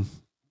 fine.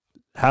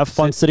 Have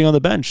fun sitting on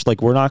the bench.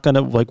 Like, we're not going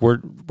to, like, we're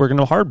going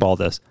to hardball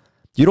this.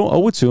 You don't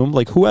owe it to him.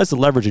 Like, who has the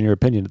leverage in your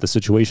opinion of the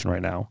situation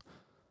right now?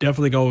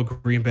 Definitely go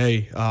with Green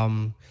Bay.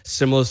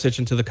 Similar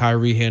situation to the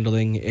Kyrie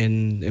handling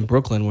in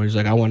Brooklyn, where he's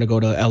like, I want to go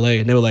to LA.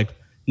 And they were like,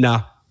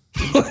 nah.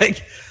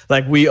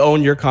 like we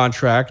own your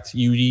contract.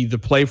 You either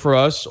play for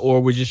us or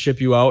we just ship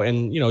you out,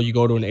 and you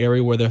go to an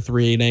area where they're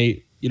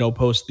 3-8,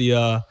 post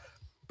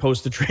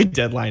the trade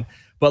deadline.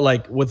 But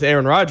like with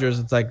Aaron Rodgers,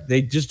 it's like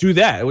they just do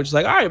that, which is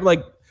like, all right,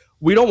 like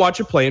we don't want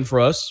you playing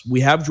for us.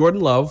 We have Jordan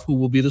Love, who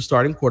will be the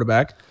starting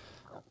quarterback.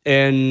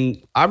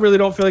 And I really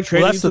don't feel like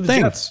trading that's the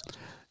thing. Jets.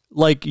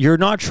 Like, you're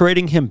not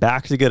trading him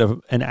back to get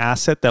an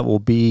asset that will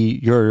be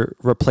your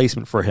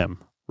replacement for him,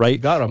 right? You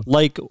got him.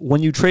 Like,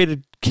 when you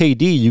traded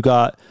KD, you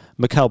got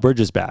Mikal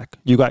Bridges back.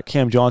 You got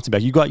Cam Johnson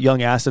back. You got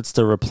young assets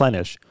to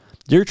replenish.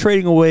 You're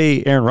trading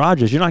away Aaron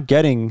Rodgers. You're not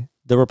getting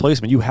the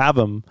replacement. You have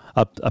him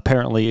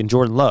apparently in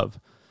Jordan Love.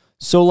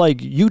 So,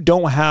 like, you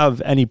don't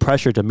have any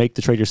pressure to make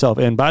the trade yourself.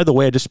 And by the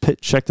way, I just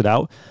checked it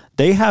out.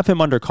 They have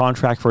him under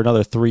contract for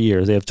another 3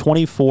 years. They have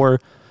 24,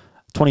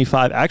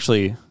 25.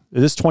 Actually,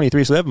 this is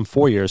 23, so they have him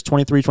 4 years,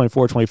 23,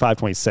 24, 25,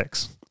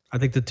 26. I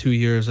think the 2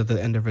 years at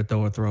the end of it,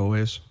 though, are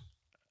throwaways.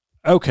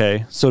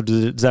 Okay, so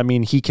does that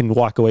mean he can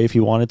walk away if he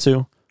wanted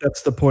to?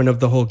 That's the point of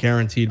the whole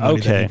guaranteed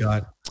money that he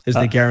got, is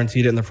they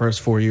guaranteed it in the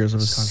first 4 years of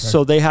his contract.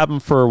 So they have him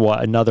for,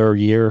 what, another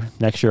year,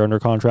 next year under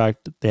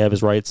contract? They have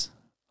his rights,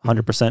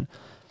 100%.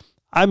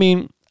 I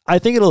mean, I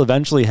think it'll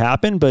eventually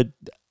happen, but,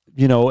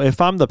 you know, if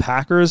I'm the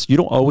Packers, you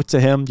don't owe it to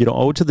him. You don't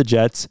owe it to the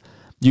Jets.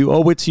 You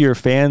owe it to your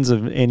fans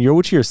and you owe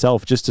it to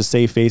yourself just to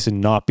save face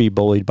and not be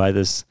bullied by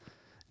this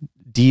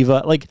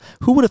diva. Like,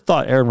 who would have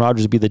thought Aaron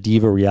Rodgers would be the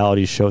diva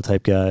reality show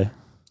type guy?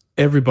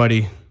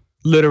 Everybody,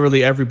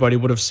 literally everybody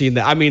would have seen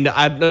that. I mean,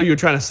 I know you were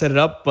trying to set it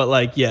up, but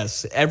like,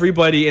 yes,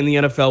 everybody in the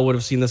NFL would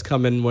have seen this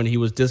coming when he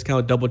was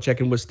discount double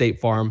checking with State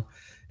Farm.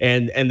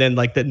 And then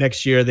like the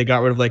next year they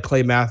got rid of like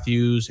Clay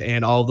Matthews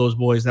and all of those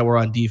boys that were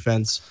on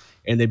defense,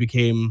 and they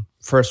became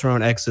first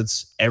round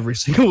exits every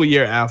single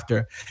year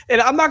after.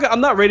 And I'm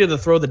not ready to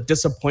throw the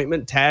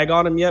disappointment tag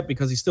on him yet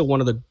because he's still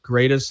one of the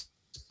greatest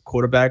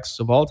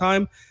quarterbacks of all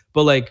time.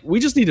 But like, we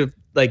just need to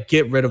like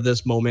get rid of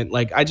this moment.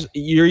 Like,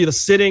 you're either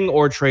sitting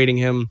or trading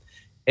him.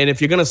 And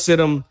if you're gonna sit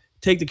him,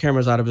 take the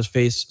cameras out of his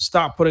face.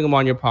 Stop putting him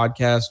on your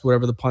podcast,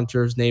 whatever the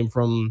punter's name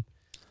from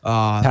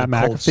Pat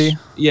McAfee.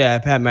 Yeah,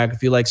 Pat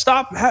McAfee. Like,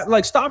 stop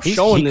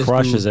showing this. He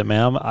crushes it,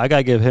 man. I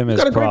gotta give him his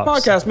props. Got a great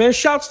podcast, man.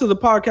 Shouts to the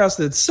podcast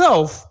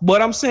itself.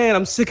 But I'm saying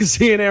I'm sick of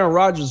seeing Aaron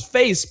Rodgers'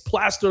 face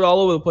plastered all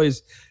over the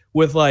place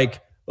with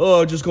like,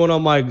 oh, just going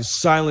on my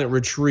silent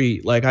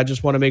retreat. Like, I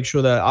just want to make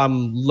sure that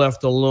I'm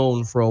left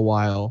alone for a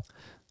while.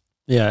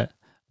 Yeah.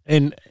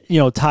 And, you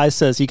know, Ty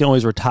says he can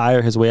always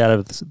retire his way out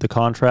of the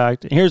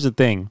contract. And here's the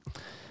thing.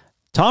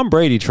 Tom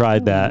Brady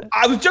tried that.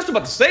 I was just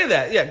about to say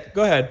that. Yeah,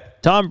 go ahead.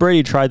 Tom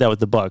Brady tried that with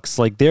the Bucs.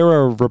 Like, there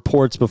were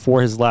reports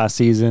before his last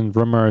season,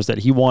 rumors that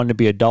he wanted to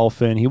be a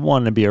Dolphin, he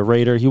wanted to be a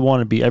Raider, he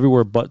wanted to be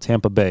everywhere but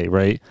Tampa Bay,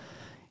 right?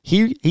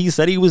 He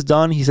said he was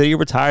done. He said he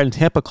retired, and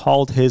Tampa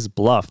called his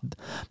bluff.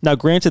 Now,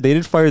 granted, they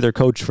did fire their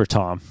coach for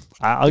Tom.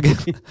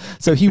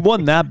 So he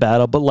won that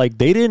battle, but like,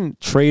 they didn't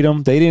trade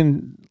him. They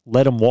didn't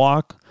let him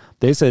walk.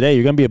 They said, hey,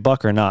 you're going to be a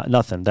Buck or not.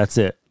 Nothing. That's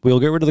it. We'll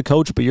get rid of the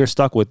coach, but you're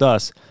stuck with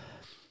us.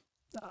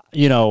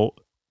 You know,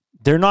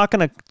 they're not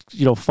going to,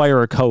 you know,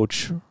 fire a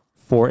coach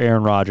for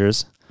Aaron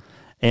Rodgers.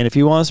 And if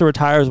he wants to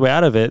retire his way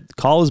out of it,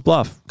 call his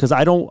bluff. Because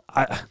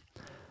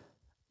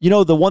you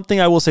know, the one thing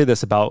I will say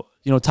this about,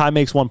 you know, Ty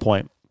makes one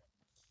point,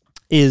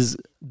 is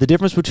the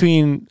difference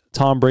between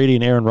Tom Brady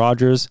and Aaron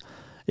Rodgers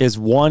is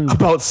one...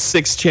 About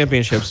 6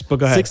 championships, but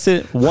go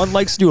ahead. One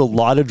likes to do a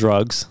lot of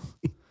drugs,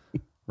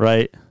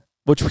 right?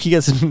 Which he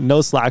gets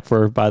no slack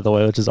for, by the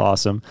way, which is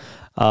awesome.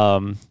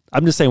 I'm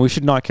just saying we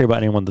should not care about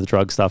anyone with the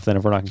drug stuff then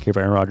if we're not going to care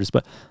about Aaron Rodgers.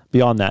 But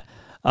beyond that,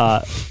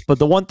 but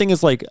the one thing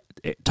is, like,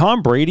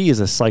 Tom Brady is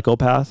a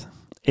psychopath,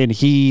 and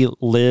he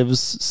lives,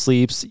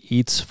 sleeps,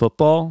 eats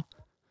football.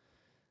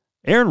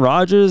 Aaron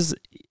Rodgers,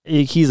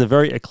 he's a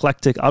very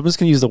eclectic. I'm just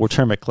going to use the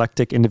term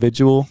eclectic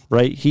individual,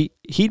 right?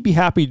 He'd be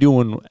happy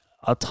doing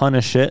a ton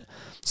of shit.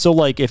 So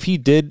like, if they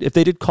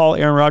did call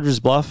Aaron Rodgers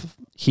bluff,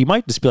 he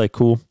might just be like,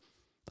 cool,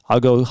 I'll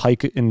go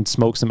hike and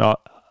smoke some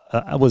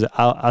was it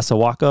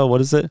Asawaka?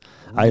 What is it?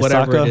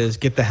 Whatever it is,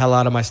 get the hell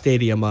out of my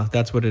stadium.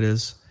 That's what it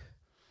is.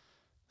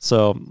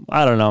 So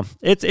I don't know.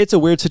 It's a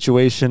weird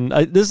situation.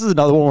 This is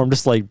another one where I'm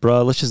just like,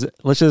 bro, let's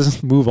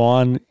just move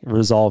on,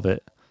 resolve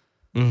it.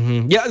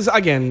 Mm-hmm. Yeah.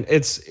 Again,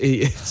 it's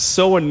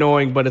so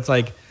annoying, but it's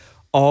like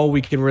all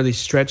we can really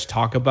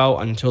talk about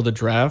until the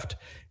draft,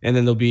 and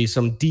then there'll be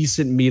some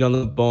decent meat on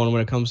the bone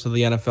when it comes to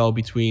the NFL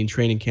between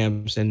training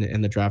camps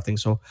and the drafting.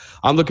 So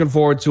I'm looking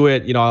forward to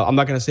it. You know, I'm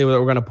not going to say that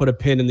we're going to put a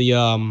pin in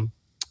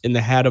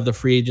the hat of the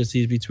free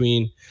agencies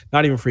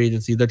not even free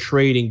agency, the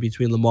trading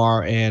between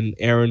Lamar and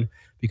Aaron,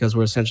 because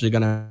we're essentially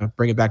going to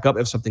bring it back up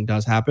if something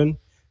does happen.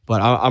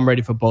 But I'm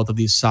ready for both of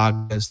these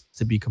sagas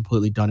to be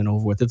completely done and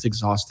over with. It's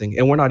exhausting.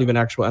 And we're not even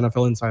actual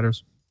NFL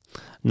insiders.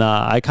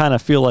 Nah, I kind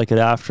of feel like it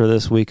after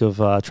this week of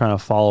trying to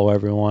follow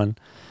everyone.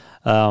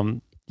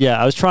 Yeah,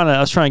 I was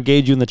trying to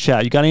gauge you in the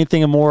chat. You got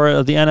anything more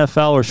of the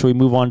NFL, or should we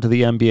move on to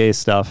the NBA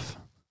stuff?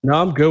 No,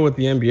 I'm good with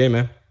the NBA,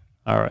 man.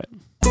 All right.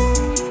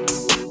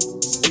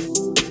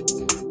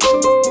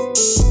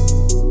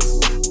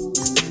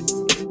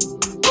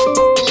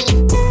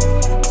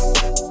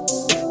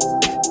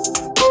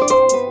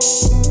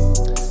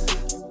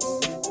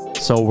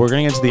 So we're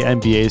going to get to the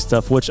NBA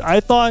stuff, which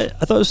I thought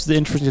this was an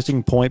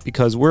interesting point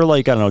because we're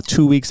like, I don't know,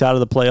 2 weeks out of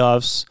the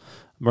playoffs,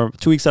 or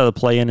 2 weeks out of the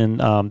play-in,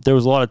 and there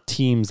was a lot of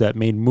teams that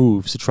made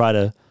moves to try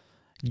to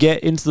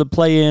get into the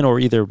play-in or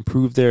either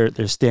improve their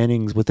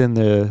standings within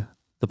the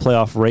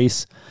playoff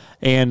race.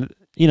 And,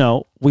 you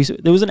know,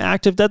 there was an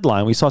active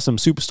deadline. We saw some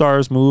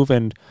superstars move,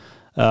 and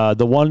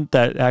The one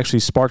that actually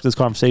sparked this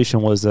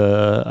conversation was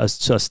a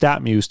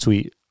StatMuse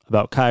tweet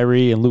about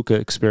Kyrie and Luka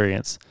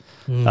experience.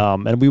 And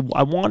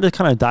I wanted to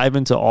kind of dive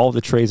into all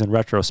the trades in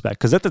retrospect,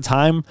 because at the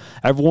time,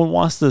 everyone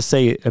wants to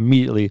say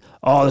immediately,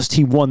 oh, this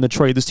team won the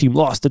trade, this team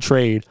lost the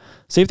trade.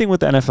 Same thing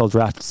with the NFL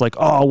draft. It's like,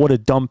 oh, what a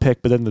dumb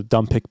pick, but then the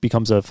dumb pick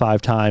becomes a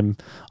 5-time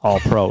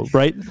All-Pro,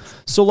 right?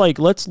 So, like,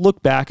 let's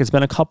look back. It's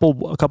been a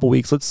couple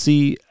weeks. Let's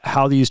see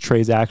how these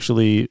trades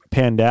actually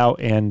panned out,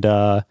 and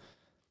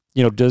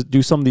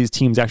do some of these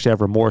teams actually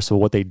have remorse of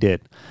what they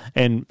did.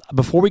 And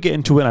before we get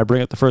into it and I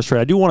bring up the first trade,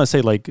 I do want to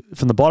say, like,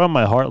 from the bottom of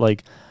my heart,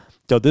 like,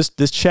 this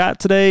chat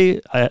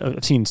today,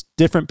 I've seen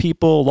different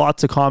people,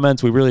 lots of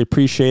comments. We really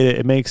appreciate it.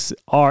 It makes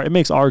our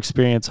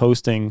experience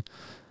hosting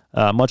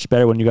much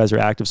better when you guys are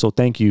active. So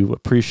thank you.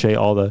 Appreciate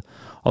all the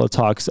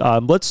talks.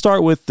 Let's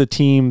start with the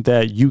team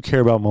that you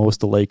care about most,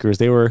 the Lakers.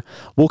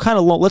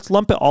 Let's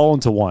lump it all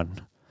into one.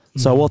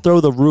 So we'll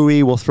throw the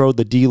Rui, we'll throw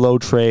the D'Lo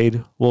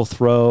trade, we'll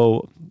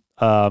throw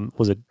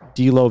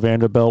D'Lo,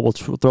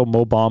 Vanderbilt, we'll throw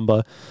Mo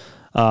Bamba.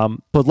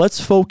 But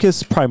let's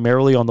focus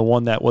primarily on the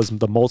one that was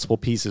the multiple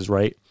pieces,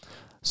 right?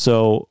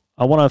 So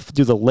I want to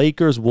do the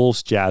Lakers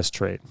Wolves Jazz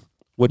trade,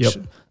 which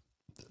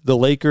the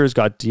Lakers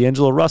got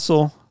D'Angelo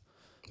Russell,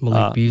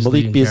 Malik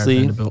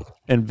Beasley,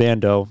 and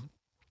Vando.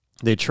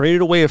 They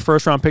traded away a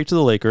first round pick to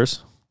the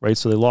Lakers, right?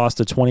 So they lost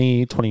a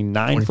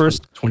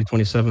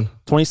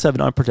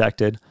 2027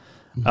 unprotected.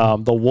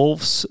 The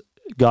Wolves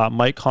got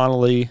Mike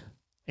Conley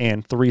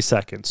and 3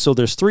 seconds. So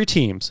there's 3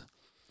 teams.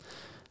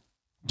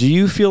 Do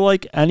you feel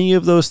like any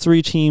of those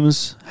 3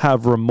 teams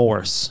have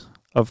remorse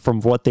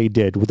from what they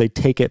did? Would they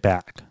take it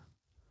back?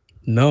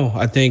 No,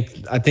 I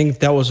think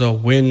that was a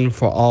win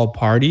for all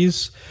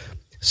parties.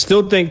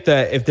 Still think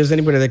that if there's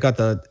anybody that got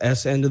the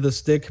S end of the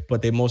stick,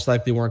 but they most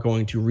likely weren't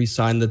going to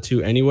re-sign the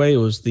 2 anyway, it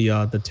was the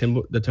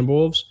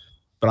Timberwolves.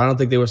 But I don't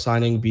think they were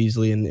signing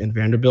Beasley and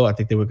Vanderbilt. I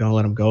think they were going to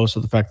let them go. So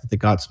the fact that they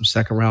got some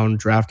second round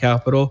draft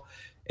capital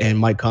and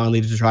Mike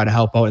Conley to try to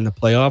help out in the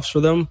playoffs for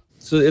them,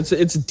 so it's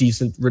a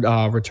decent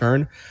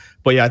return.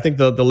 But yeah, I think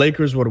the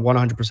Lakers would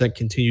 100%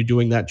 continue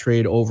doing that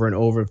trade over and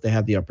over if they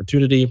had the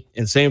opportunity.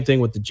 And same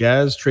thing with the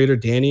Jazz. Trader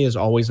Danny is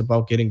always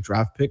about getting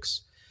draft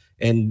picks,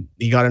 and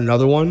he got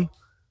another one.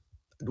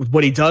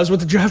 What he does with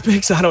the draft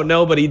picks, I don't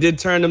know, but he did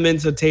turn them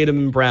into Tatum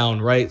and Brown,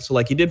 right? So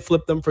like he did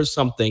flip them for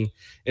something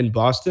in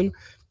Boston,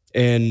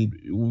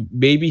 and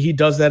maybe he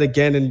does that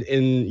again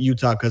in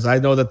Utah, because I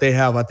know that they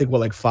have, I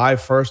think,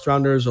 5 first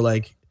rounders or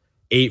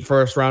 8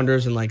 first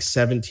rounders and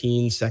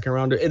 17 second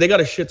rounders. They got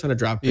a shit ton of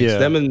draft picks. Yeah.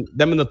 Them and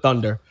the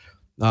Thunder.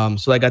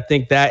 So I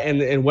think that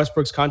and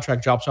Westbrook's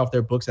contract drops off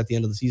their books at the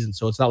end of the season.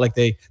 So it's not like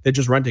they're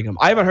just renting him.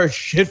 I haven't heard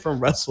shit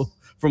from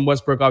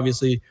Westbrook,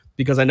 obviously,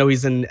 because I know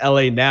he's in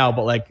LA now,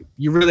 but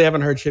you really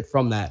haven't heard shit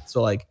from that.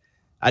 So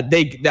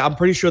I'm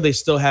pretty sure they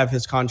still have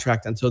his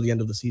contract until the end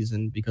of the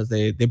season because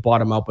they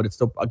bought him out, but it's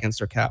still against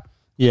their cap.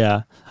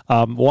 Yeah.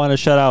 Want to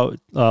shout out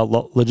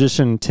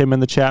Logician Tim in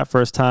the chat,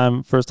 first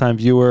time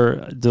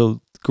viewer. The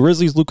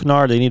Grizzlies, Luke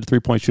Kennard, they need a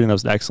 3-point shooting. That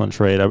was an excellent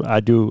trade. I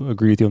do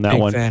agree with you on that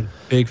one.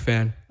 Big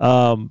fan.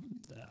 I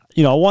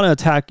want to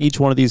attack each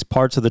one of these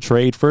parts of the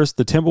trade. First,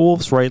 the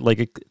Timberwolves, right?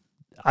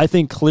 I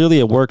think clearly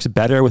it works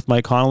better with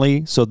Mike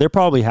Conley, so they're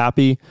probably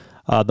happy.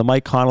 The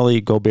Mike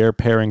Conley-Gobert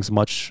pairing's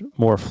much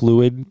more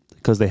fluid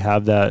because they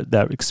have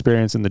that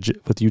experience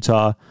with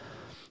Utah.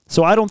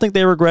 So I don't think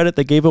they regret it.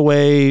 They gave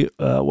away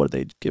what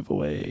did they give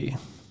away?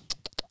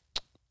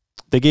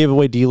 They gave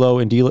away D'Lo,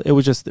 and D'Lo, it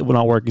was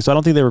not working. So I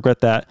don't think they regret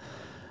that.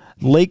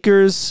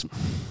 Lakers,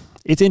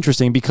 it's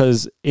interesting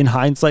because in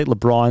hindsight,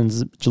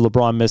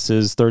 LeBron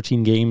misses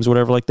 13 games,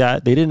 whatever like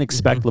that. They didn't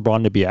expect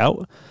LeBron to be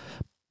out,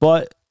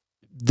 but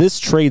this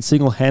trade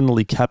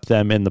single-handedly kept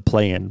them in the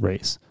play-in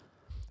race.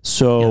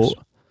 So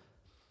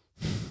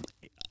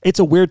It's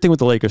a weird thing with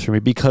the Lakers for me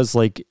because,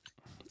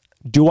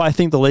 do I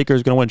think the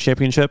Lakers are going to win a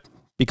championship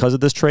because of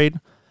this trade?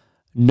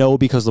 No,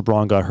 because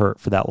LeBron got hurt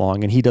for that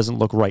long, and he doesn't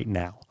look right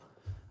now.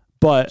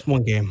 But it's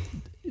one game.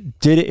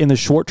 Did it in the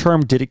short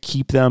term? Did it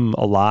keep them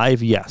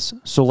alive? Yes.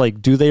 So,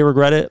 do they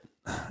regret it?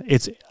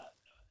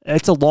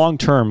 It's a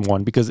long-term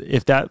one because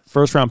if that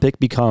first-round pick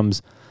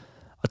becomes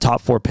a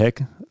top 4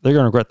 pick, they're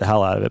going to regret the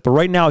hell out of it. But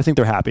right now, I think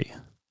they're happy.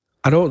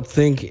 I don't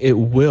think it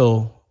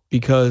will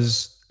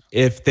because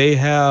if they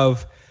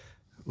have,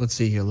 let's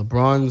see here,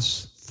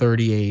 LeBron's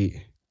 38,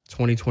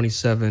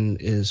 2027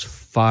 is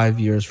 5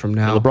 years from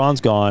now.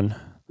 LeBron's gone.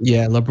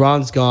 Yeah,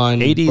 LeBron's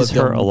gone. AD's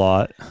hurt a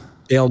lot.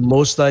 They'll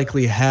most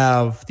likely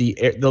have the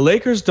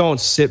Lakers don't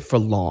sit for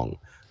long.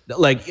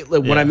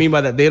 What I mean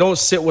by that, they don't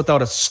sit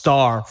without a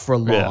star for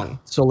long. Yeah.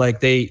 So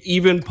they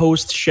even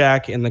post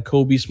Shaq in the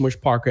Kobe Smush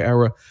Parker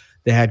era,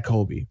 they had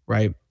Kobe,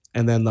 right?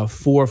 And then the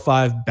 4 or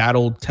 5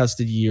 battle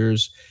tested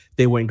years,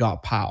 they went and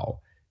got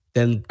Powell.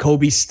 Then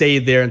Kobe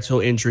stayed there until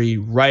injury.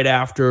 Right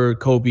after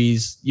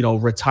Kobe's,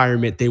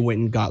 retirement, they went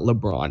and got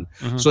LeBron.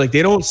 Mm-hmm. So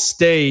they don't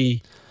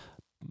stay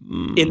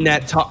in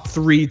that top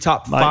 3,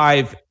 top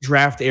 5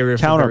 draft area.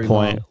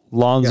 Counterpoint,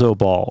 Lonzo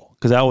Ball,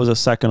 because that was a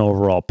 2nd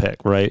overall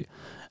pick, right?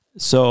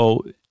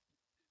 So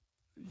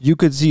you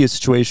could see a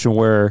situation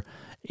where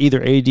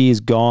either AD is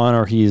gone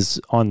or he's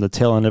on the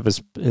tail end of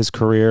his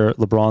career.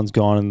 LeBron's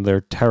gone and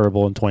they're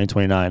terrible in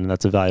 2029, and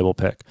that's a valuable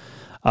pick.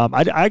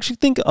 I actually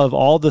think of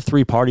all the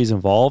three parties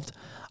involved,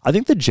 I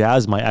think the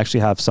Jazz might actually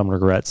have some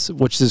regrets,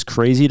 which is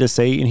crazy to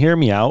say. And hear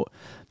me out.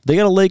 They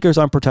got a Lakers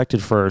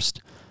unprotected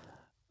first,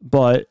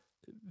 but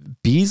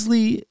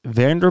Beasley,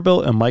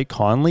 Vanderbilt, and Mike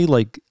Conley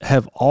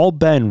have all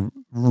been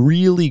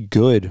really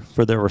good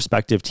for their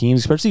respective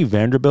teams, especially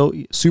Vanderbilt,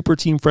 super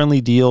team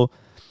friendly deal.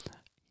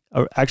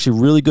 Actually,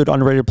 really good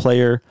underrated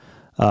player.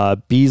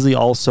 Beasley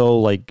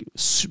also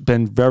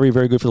been very,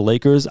 very good for the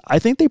Lakers. I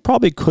think they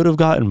probably could have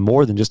gotten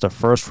more than just a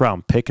first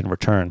round pick in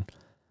return.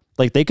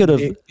 They could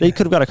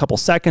have got a couple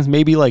seconds,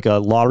 maybe a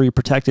lottery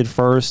protected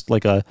first,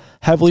 a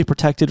heavily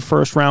protected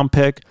first round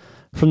pick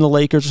from the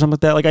Lakers or something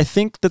like that. I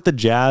think that the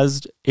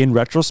Jazz, in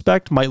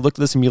retrospect, might look at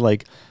this and be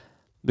like,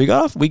 we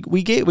got off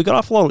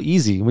a little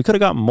easy, and we could have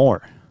gotten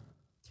more.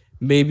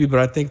 Maybe, but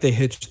I think they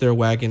hitched their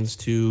wagons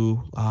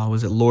to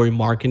was it Lauri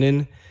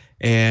Markkanen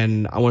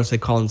and I want to say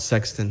Colin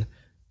Sexton.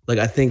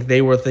 I think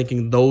they were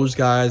thinking those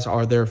guys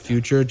are their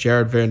future,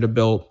 Jared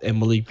Vanderbilt and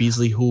Malik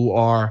Beasley, who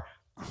are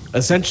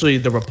essentially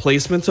the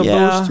replacements of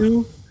those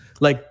two.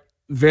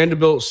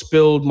 Vanderbilt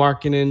spilled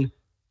Markkanen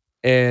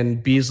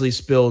and Beasley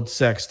spilled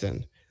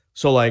Sexton.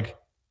 So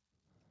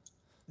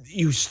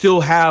you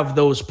still have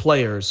those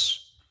players,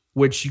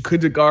 which you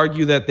could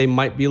argue that they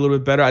might be a little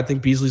bit better. I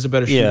think Beasley's a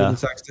better shooter than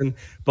Sexton,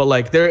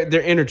 but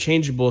they're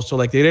interchangeable. So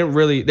they're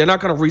not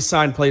going to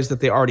re-sign players that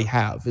they already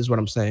have, is what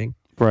I'm saying.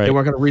 Right. They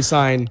weren't going to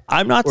re-sign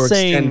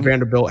extend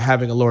Vanderbilt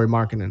having a Lauri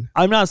Markkanen.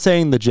 I'm not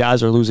saying the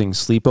Jazz are losing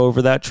sleep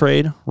over that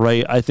trade,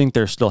 right? I think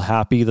they're still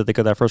happy that they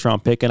got that first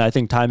round pick, and I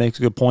think Ty makes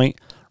a good point,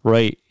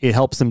 right? It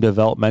helps them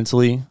develop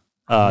mentally,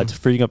 to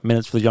freeing up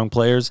minutes for the young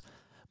players.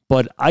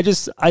 But I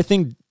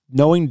think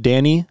knowing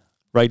Danny,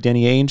 right,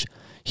 Danny Ainge,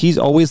 he's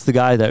always the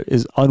guy that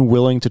is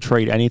unwilling to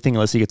trade anything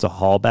unless he gets a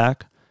haul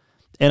back.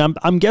 And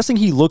I'm guessing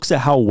he looks at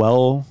how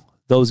well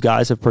those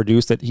guys have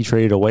produced that he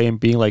traded away and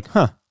being like,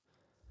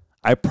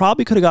 I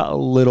probably could have got a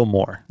little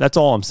more. That's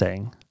all I'm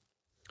saying.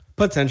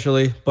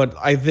 Potentially, but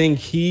I think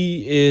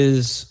he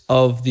is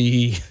of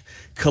the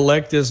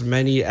collect as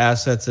many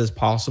assets as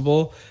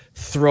possible,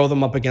 throw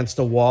them up against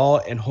the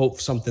wall, and hope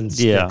something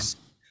sticks.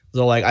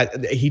 So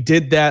he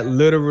did that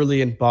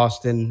literally in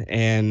Boston,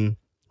 and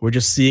we're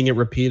just seeing it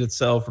repeat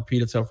itself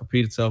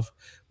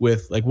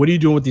with what are you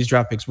doing with these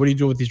draft picks? What are you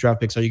doing with these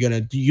draft picks? Are you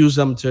going to use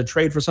them to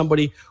trade for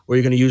somebody, or are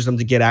you going to use them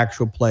to get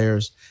actual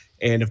players?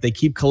 And if they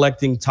keep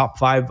collecting top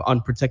 5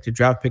 unprotected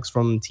draft picks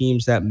from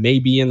teams that may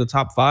be in the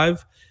top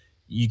 5,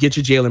 you get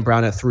your Jaylen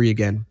Brown at 3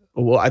 again.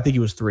 Well, I think he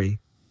was 3.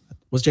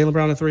 Was Jaylen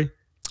Brown at 3?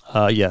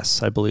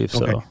 Yes, I believe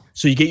so. Okay.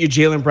 So you get your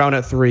Jaylen Brown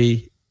at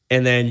 3,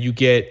 and then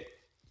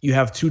you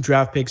have 2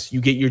 draft picks. You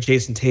get your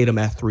Jason Tatum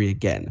at 3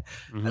 again.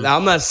 Mm-hmm. Now,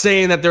 I'm not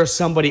saying that there's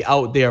somebody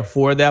out there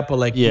for that,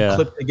 but you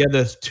clip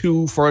together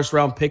 2 first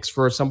round picks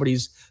for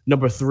somebody's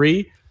number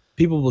 3.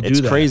 People will do that.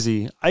 It's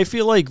crazy. I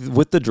feel like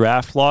with the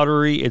draft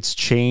lottery, it's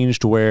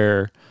changed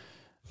where,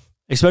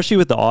 especially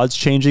with the odds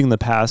changing in the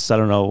past,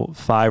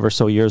 5 or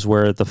so years,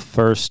 where the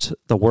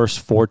worst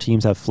 4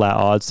 teams have flat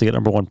odds to get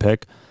number 1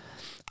 pick.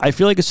 I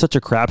feel like it's such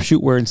a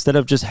crapshoot where instead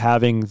of just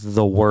having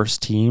the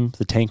worst team,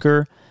 the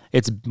tanker,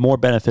 it's more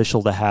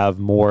beneficial to have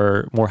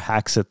more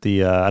hacks at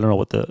the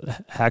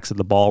hacks at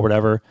the ball or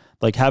whatever.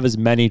 Have as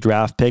many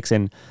draft picks,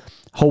 and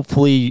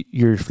hopefully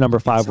your number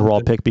 5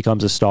 overall pick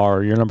becomes a star,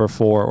 or your number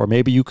 4, or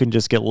maybe you can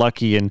just get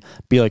lucky and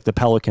be like the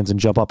Pelicans and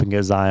jump up and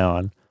get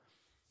Zion.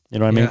 You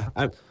know what I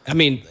mean? I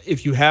mean,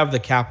 if you have the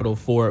capital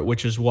for it,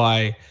 which is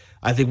why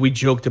I think we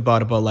joked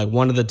about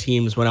one of the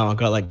teams went out and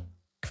got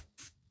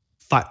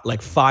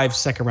 5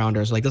 second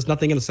rounders. There's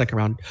nothing in the second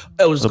round.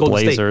 It was the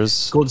Golden Blazers.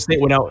 State. Golden State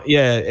went out,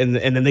 and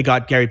then they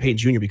got Gary Payton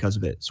Jr. because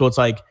of it. So it's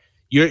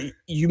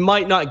you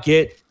might not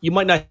hit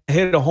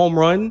a home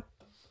run,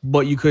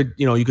 but you could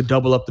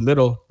double up the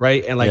middle,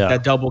 right? And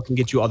that double can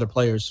get you other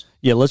players.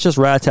 Yeah, let's just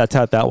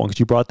rat-tat-tat that one because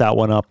you brought that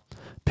one up.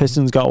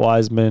 Pistons got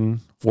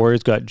Wiseman.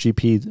 Warriors got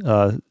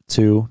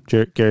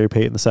GP2, Gary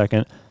Payton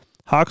II.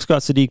 Hawks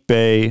got Sadiq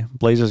Bey.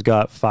 Blazers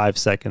got 5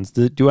 seconds.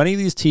 Do any of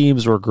these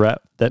teams regret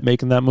that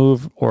making that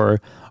move, or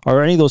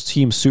are any of those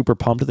teams super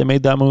pumped that they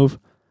made that move?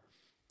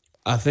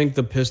 I think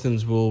the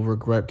Pistons will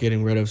regret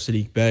getting rid of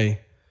Sadiq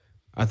Bey.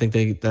 I think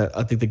they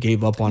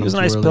gave up on him. He was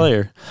a nice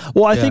player.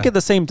 Well, I think in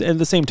the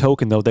same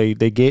token though, they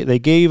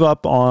gave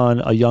up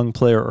on a young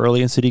player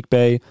early in Sadiq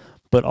Bey,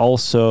 but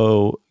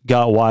also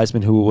got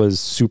Wiseman, who was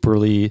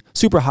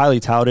super highly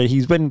touted.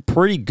 He's been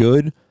pretty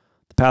good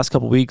the past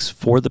couple weeks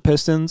for the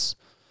Pistons.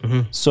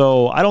 Mm-hmm.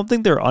 So I don't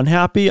think they're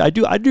unhappy. I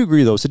do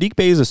agree though. Sadiq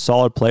Bey is a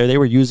solid player. They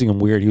were using him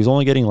weird. He was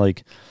only getting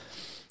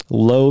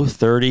low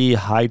 30,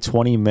 high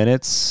 20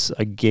 minutes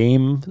a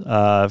game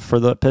for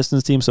the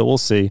Pistons team. So we'll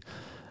see.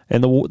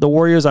 And the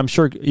Warriors, I'm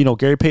sure,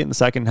 Gary Payton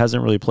II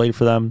hasn't really played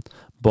for them,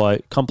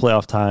 but come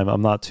playoff time,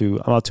 I'm not too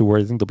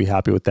worried. I think they'll be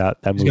happy with that.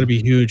 It's going to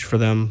be huge for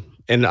them.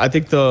 And I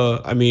think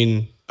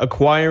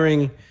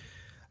acquiring,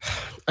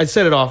 I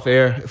said it off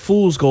air,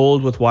 fool's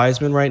gold with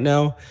Wiseman right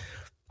now.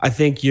 I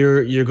think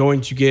you're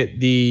going to get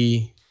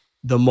the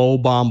the Mo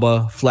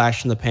Bamba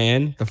flash in the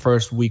pan the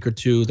first week or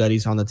two that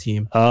he's on the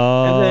team.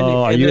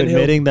 Oh, are you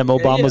admitting that Mo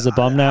Bamba's a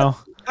bum now?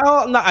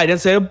 I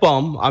didn't say a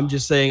bum. I'm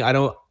just saying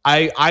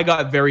I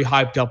got very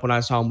hyped up when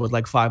I saw him with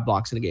like 5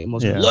 blocks in a game. I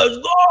was like, let's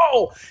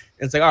go.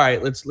 And it's like, all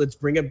right, let's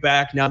bring it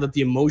back now that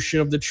the emotion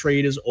of the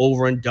trade is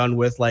over and done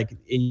with. Like,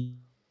 you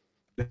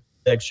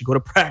go to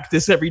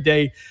practice every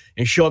day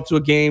and show up to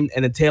a game,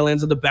 and the tail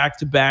ends of the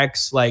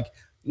back-to-backs. Like,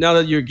 now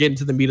that you're getting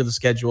to the meat of the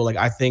schedule, like,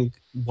 I think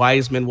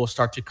Wiseman will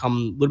start to come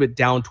a little bit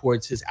down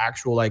towards his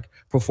actual like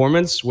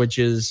performance, which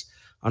is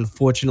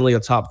unfortunately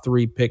a top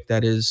 3 pick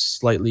that is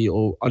slightly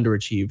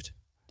underachieved.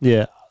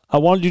 Yeah. I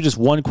wanted to do just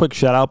one quick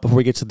shout out before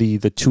we get to the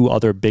 2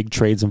 other big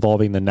trades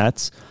involving the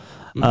Nets.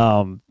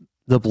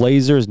 The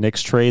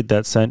Blazers-Knicks trade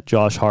that sent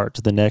Josh Hart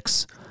to the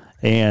Knicks,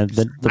 and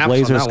the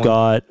Blazers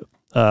got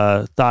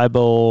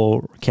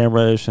Thibault, Cam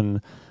Reddish,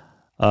 and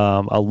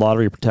a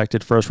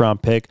lottery-protected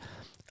first-round pick.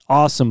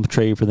 Awesome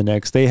trade for the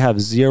Knicks. They have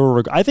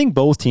zero. I think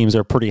both teams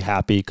are pretty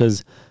happy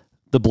because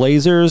the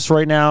Blazers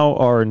right now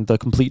are in the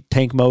complete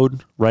tank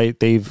mode. Right?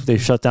 They've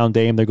shut down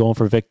Dame. They're going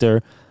for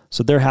Victor.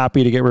 So they're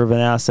happy to get rid of an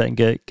asset and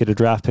get a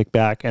draft pick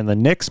back. And the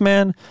Knicks,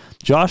 man,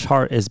 Josh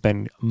Hart has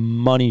been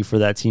money for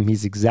that team.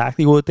 He's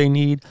exactly what they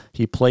need.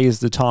 He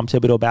plays the Tom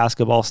Thibodeau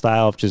basketball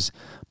style of just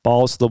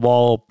balls to the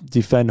wall,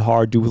 defend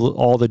hard, do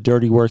all the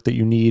dirty work that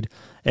you need.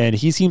 And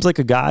he seems like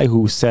a guy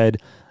who said,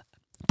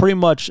 pretty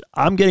much,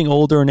 I'm getting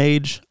older in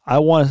age. I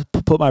want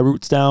to put my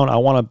roots down. I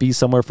want to be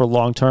somewhere for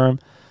long term.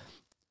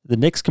 The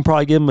Knicks can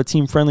probably give him a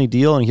team-friendly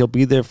deal, and he'll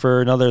be there for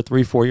another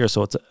 3-4 years.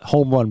 So it's a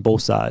home run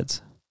both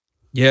sides.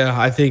 Yeah,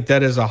 I think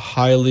that is a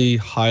highly,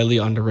 highly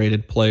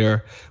underrated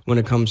player when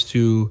it comes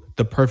to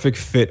the perfect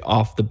fit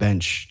off the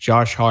bench.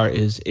 Josh Hart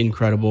is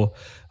incredible.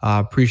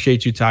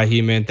 Appreciate you,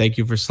 Tahi, man. Thank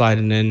you for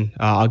sliding in.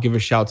 I'll give a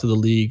shout to the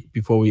league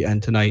before we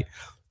end tonight.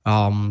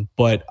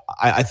 But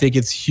I think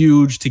it's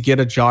huge to get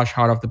a Josh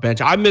Hart off the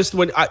bench. I missed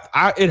when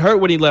it hurt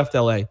when he left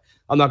LA.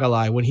 I'm not gonna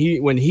lie. When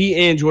he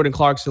and Jordan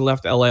Clarkson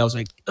left LA, I was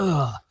like,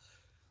 ugh.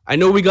 I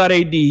know we got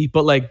AD,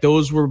 but like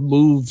those were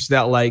moves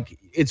that like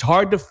it's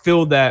hard to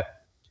fill that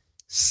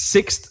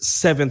 6th,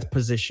 7th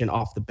position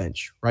off the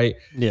bench, right?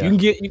 Yeah. You can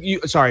get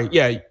 7th,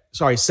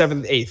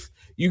 8th.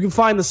 You can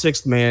find the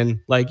 6th man.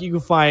 Like you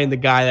can find the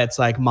guy that's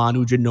like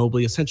Manu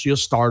Ginobili, essentially a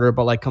starter,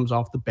 but like comes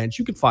off the bench.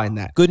 You can find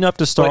that. Good enough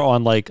to start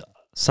on like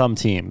some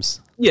teams.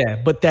 Yeah,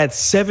 but that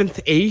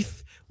 7th,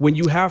 8th, when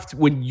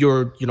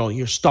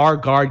your star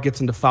guard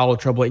gets into foul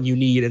trouble and you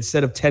need,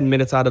 instead of 10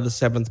 minutes out of the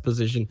 7th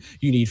position,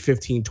 you need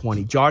 15,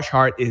 20. Josh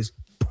Hart is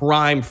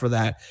prime for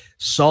that.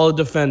 Solid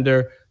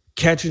defender,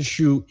 catch and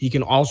shoot. He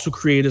can also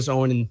create his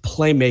own and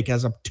play make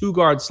as a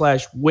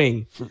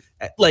 2-guard/wing.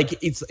 Like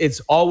it's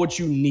all what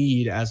you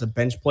need as a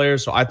bench player.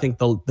 So I think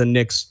the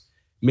Knicks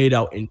made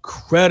out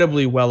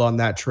incredibly well on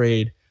that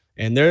trade.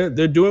 And they're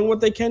doing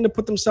what they can to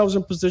put themselves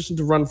in position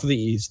to run for the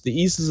East. The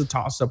East is a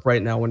toss-up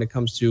right now when it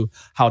comes to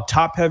how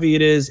top-heavy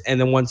it is. And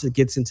then once it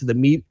gets into the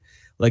meat,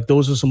 like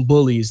those are some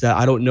bullies that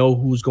I don't know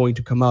who's going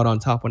to come out on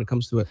top when it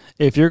comes to it.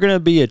 If you're going to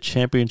be a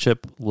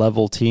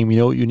championship-level team, you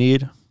know what you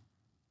need?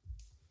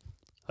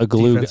 A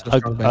glue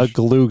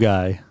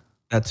guy.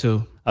 That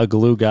too. A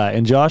glue guy.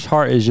 And Josh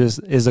Hart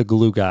is a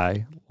glue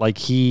guy. Like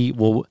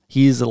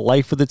he's a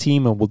life for the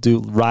team and will do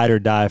ride or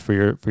die for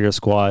your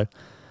squad.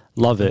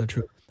 Love it.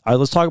 True. All right,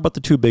 let's talk about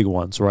the 2 big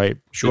ones, right?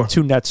 Sure. The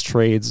 2 Nets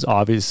trades,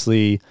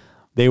 obviously,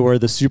 they were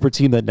the super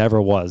team that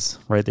never was,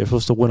 right? They're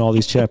supposed to win all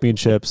these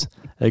championships.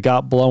 They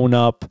got blown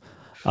up.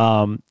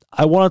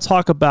 I want to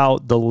talk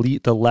about the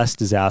less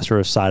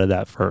disastrous side of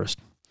that first.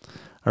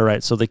 All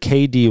right, so the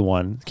KD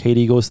one.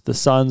 KD goes to the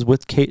Suns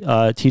with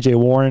TJ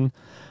Warren.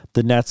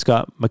 The Nets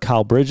got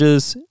Mikal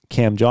Bridges,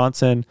 Cam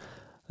Johnson,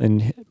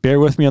 and bear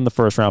with me on the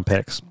first-round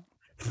picks.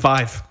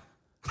 5.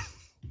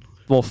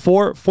 Well,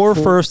 four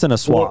first and a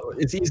swap.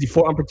 It's easy.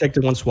 4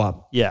 unprotected, 1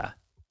 swap. Yeah.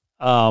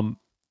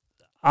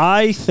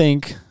 I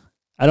think,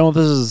 I don't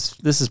know if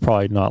this is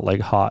probably not like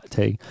hot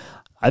take.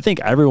 I think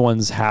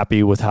everyone's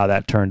happy with how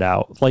that turned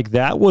out. Like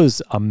that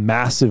was a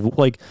massive,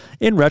 like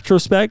in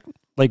retrospect,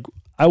 like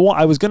I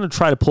was going to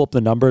try to pull up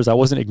the numbers. I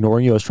wasn't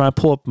ignoring you. I was trying to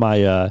pull up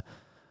my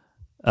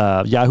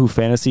Yahoo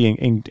Fantasy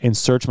and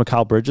search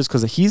Mikal Bridges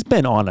because he's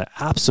been on an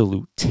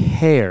absolute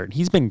tear.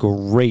 He's been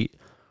great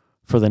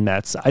for the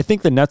Nets. I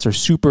think the Nets are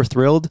super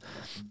thrilled.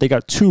 They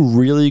got 2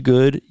 really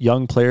good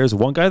young players.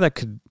 One guy that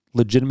could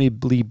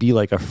legitimately be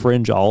like a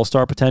fringe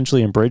all-star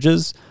potentially in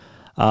Bridges.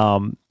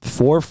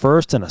 4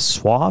 first and a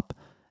swap.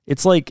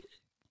 It's like,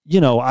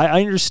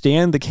 I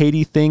understand the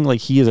KD thing.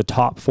 Like he is a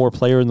top 4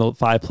 player in the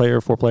 4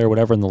 player,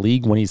 whatever in the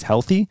league when he's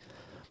healthy,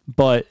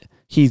 but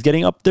he's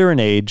getting up there in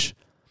age.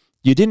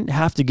 You didn't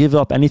have to give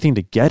up anything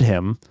to get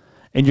him,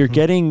 and you're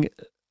getting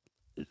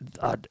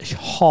a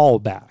haul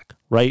back,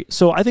 right?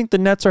 So I think the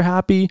Nets are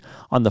happy.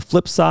 On the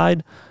flip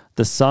side,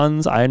 the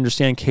Suns, I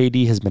understand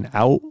KD has been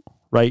out,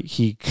 right?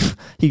 He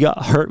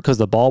got hurt because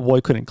the ball boy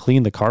couldn't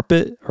clean the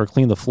carpet or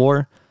clean the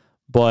floor,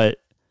 but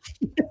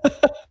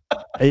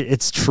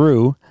it's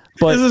true.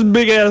 But this is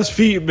big ass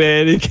feet,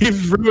 man. It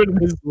keeps ruining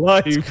his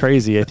life. it's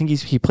crazy. I think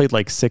he played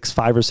like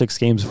 5 or 6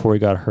 games before he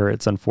got hurt.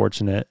 It's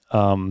unfortunate.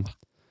 But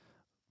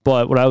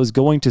what I was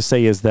going to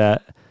say is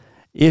that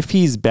if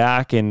he's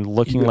back and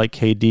looking like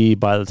KD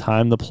by the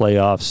time the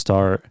playoffs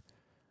start,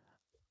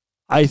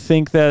 I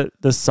think that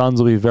the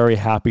Suns will be very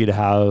happy to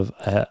have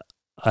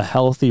a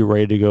healthy,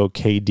 ready to go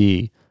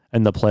KD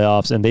in the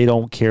playoffs, and they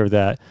don't care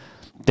that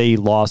they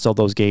lost all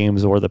those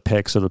games or the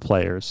picks or the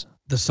players.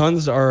 The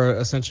Suns are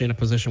essentially in a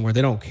position where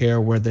they don't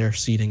care where their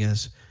seeding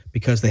is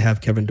because they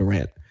have Kevin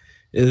Durant.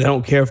 They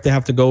don't care if they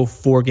have to go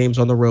 4 games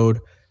on the road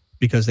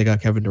because they got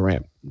Kevin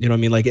Durant. You know what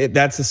I mean? Like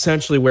that's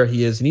essentially where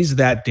he is, and he's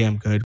that damn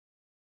good.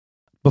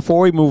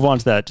 Before we move on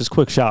to that, just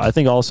quick shout. I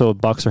think also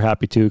Bucks are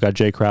happy too. Got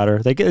Jay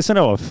Crowder. They sent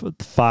out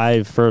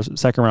 5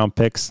 second round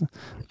picks,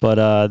 but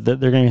they're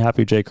going to be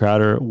happy with Jay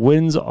Crowder.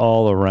 Wins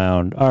all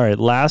around. All right,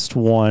 last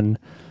one.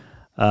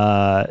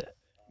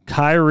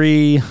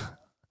 Kyrie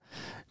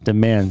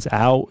demands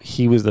out.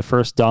 He was the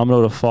first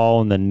domino to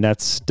fall in the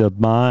Nets'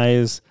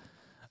 demise.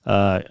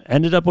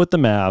 Ended up with the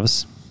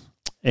Mavs,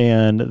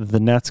 and the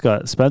Nets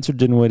got Spencer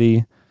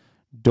Dinwiddie,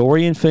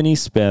 Dorian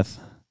Finney-Smith,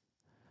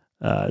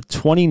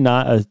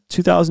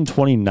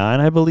 2029,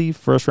 I believe,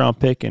 first round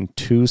pick in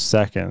 2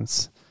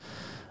 seconds.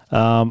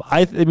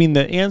 I mean,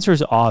 the answer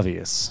is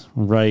obvious,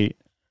 right?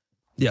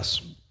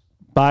 Yes.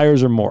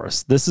 Buyers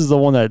Remorse. This is the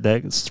one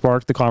that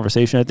sparked the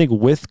conversation. I think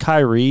with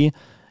Kyrie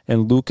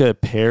and Luka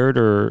paired,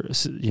 or I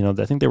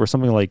think they were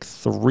something like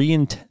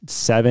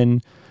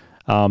 3-7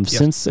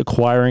 since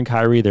acquiring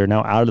Kyrie. They're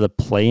now out of the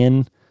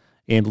play-in,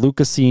 and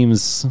Luka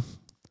seems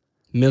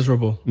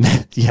miserable.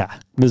 Yeah,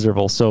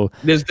 miserable. So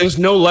there's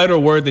no lighter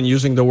word than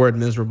using the word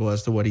miserable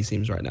as to what he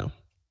seems right now.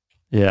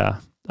 Yeah.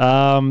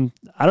 I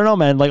don't know,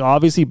 man. Like,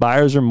 obviously,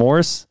 Buyers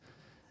Remorse.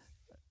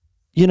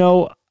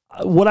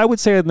 What I would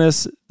say in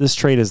this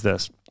trade is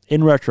this.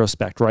 In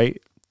retrospect, right?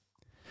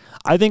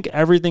 I think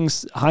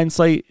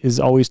hindsight is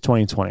always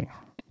 2020,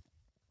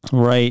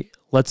 right?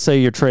 Let's say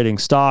you're trading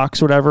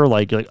stocks, whatever.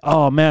 Like, you're like,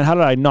 oh man, how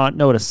did I not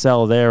know to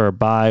sell there or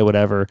buy,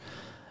 whatever?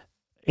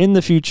 In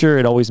the future,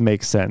 it always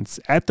makes sense.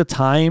 At the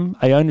time,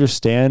 I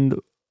understand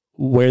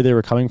where they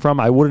were coming from.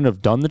 I wouldn't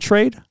have done the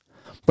trade,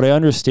 but I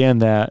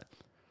understand that.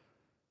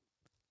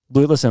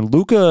 Listen,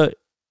 Luka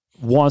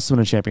wants to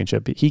win a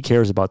championship. He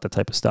cares about that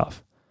type of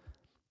stuff.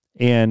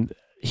 And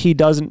he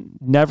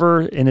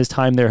never in his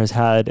time there has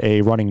had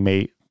a running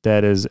mate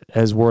that is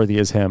as worthy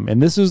as him.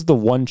 And this is the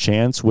one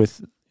chance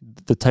with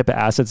the type of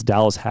assets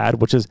Dallas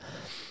had, which is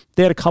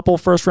they had a couple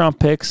first round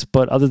picks,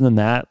 but other than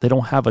that, they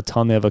don't have a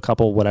ton. They have a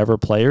couple whatever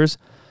players.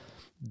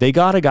 They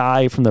got a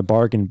guy from the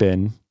bargain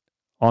bin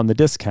on the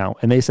discount,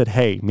 and they said,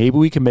 hey, maybe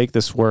we can make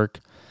this work.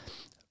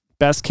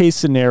 Best case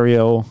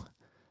scenario,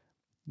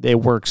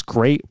 it works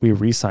great. We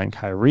re-sign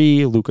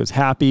Kyrie. Luka's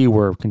happy.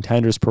 We're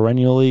contenders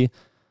perennially.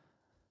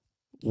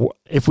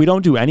 If we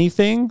don't do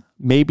anything,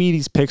 maybe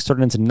these picks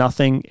turn into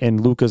nothing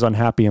and Luka's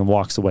unhappy and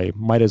walks away.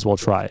 Might as well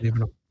try it.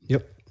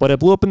 Yep. But it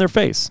blew up in their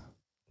face.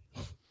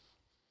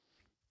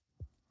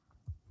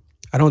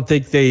 I don't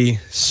think they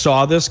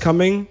saw this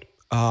coming.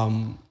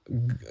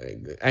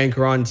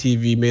 Anchor on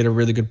TV made a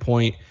really good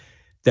point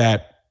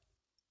that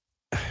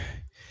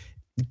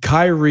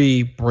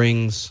Kyrie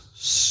brings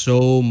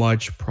so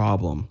much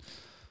problem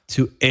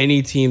to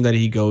any team that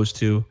he goes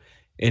to,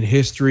 and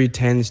history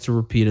tends to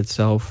repeat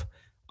itself.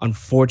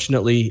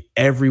 Unfortunately,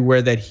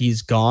 everywhere that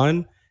he's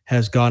gone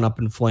has gone up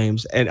in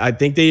flames. And I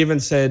think they even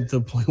said to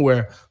the point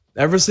where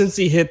ever since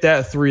he hit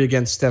that 3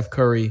 against Steph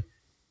Curry,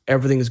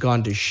 everything's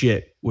gone to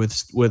shit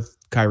with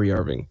Kyrie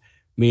Irving.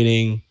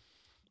 Meaning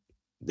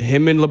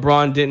him and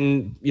LeBron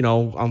didn't,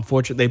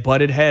 unfortunately, they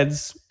butted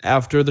heads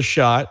after the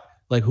shot.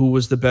 Like, who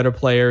was the better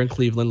player in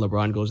Cleveland?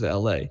 LeBron goes to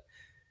LA.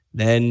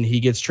 Then he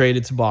gets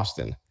traded to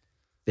Boston.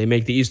 They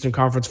make the Eastern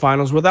Conference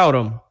Finals without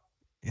him.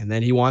 And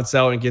then he wants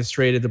out and gets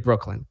traded to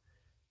Brooklyn.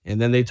 And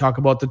then they talk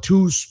about the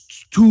two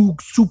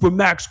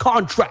supermax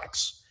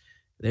contracts.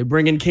 They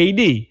bring in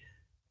KD.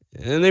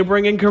 And they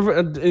bring in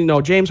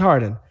James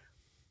Harden.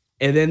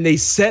 And then they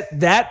set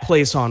that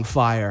place on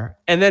fire.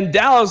 And then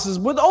Dallas is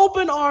with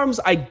open arms.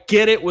 I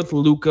get it with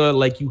Luka.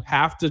 Like, you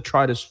have to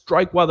try to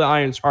strike while the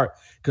iron's hot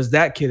because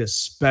that kid is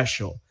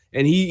special.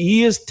 And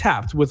he is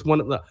tapped with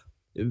one of the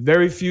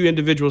very few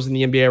individuals in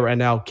the NBA right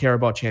now care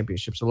about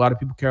championships. A lot of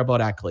people care about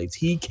accolades.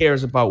 He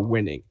cares about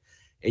winning.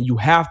 And you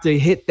have to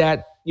hit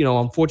that,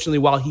 unfortunately,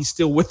 while he's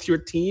still with your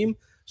team.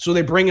 So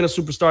they bring in a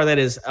superstar that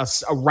is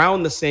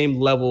around the same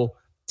level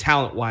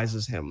talent-wise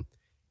as him.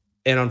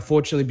 And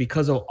unfortunately,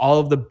 because of all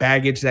of the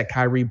baggage that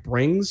Kyrie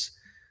brings,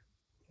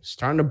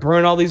 starting to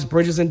burn all these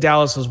bridges in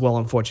Dallas as well,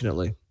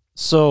 unfortunately.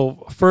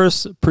 So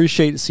first,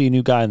 appreciate seeing a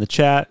new guy in the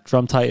chat,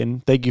 Drum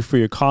Titan. Thank you for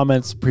your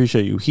comments.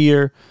 Appreciate you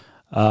here.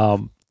 I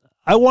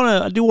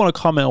do want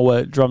to comment on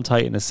what Drum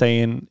Titan is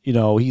saying.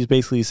 He's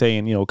basically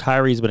saying,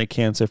 Kyrie's been a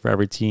cancer for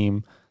every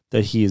team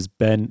that he has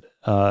been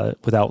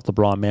without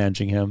LeBron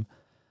managing him.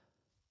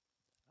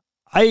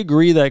 I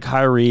agree that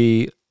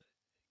Kyrie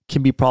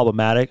can be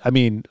problematic. I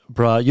mean,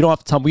 bruh, you don't have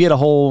to tell me. We had a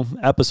whole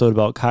episode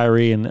about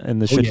Kyrie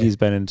and the shit he's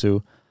been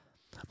into.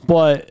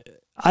 But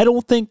I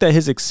don't think that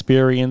his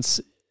experience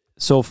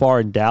so far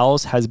in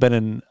Dallas has been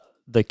in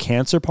the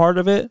cancer part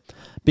of it,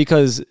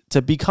 because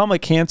to become a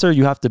cancer,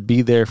 you have to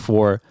be there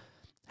for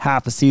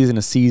half a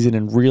season,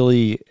 and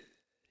really,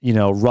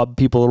 rub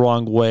people the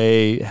wrong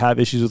way, have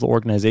issues with the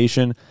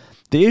organization.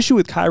 The issue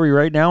with Kyrie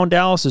right now in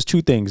Dallas is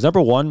two things.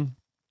 Number one,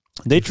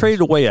 they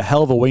traded away a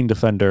hell of a wing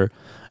defender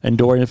and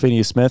Dorian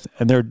Finney-Smith,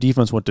 and their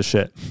defense went to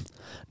shit.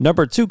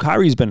 Number two,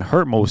 Kyrie's been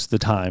hurt most of the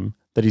time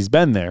that he's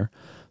been there.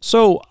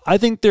 So I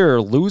think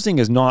their losing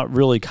is not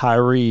really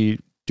Kyrie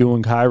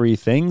doing Kyrie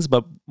things,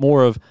 but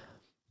more of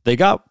they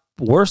got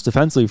worse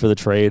defensively for the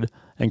trade,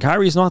 and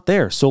Kyrie's not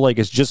there. So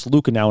it's just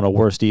Luka now in a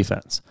worse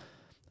defense.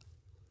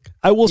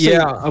 I will say,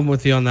 yeah, I'm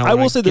with you on that. I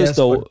will say this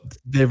though,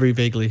 very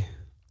vaguely.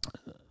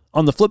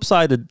 On the flip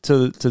side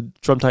to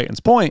Drum Titan's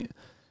point,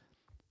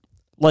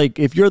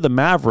 if you're the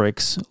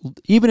Mavericks,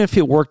 even if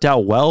it worked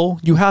out well,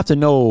 you have to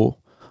know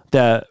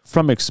that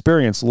from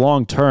experience,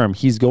 long term,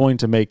 he's going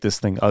to make this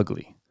thing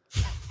ugly,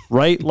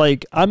 right?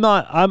 I'm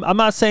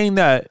not saying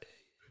that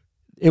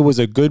it was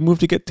a good move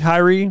to get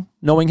Kyrie,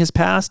 knowing his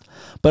past,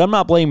 but I'm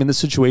not blaming the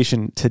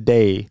situation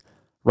today,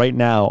 right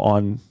now,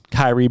 on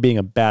Kyrie being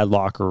a bad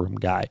locker room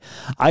guy.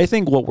 I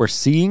think what we're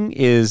seeing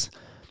is,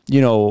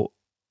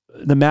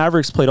 the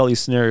Mavericks played all these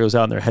scenarios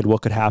out in their head.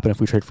 What could happen if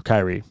we trade for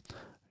Kyrie?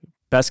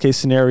 Best case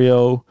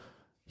scenario,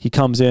 he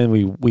comes in,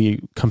 we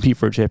compete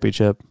for a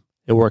championship.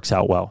 It works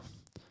out well.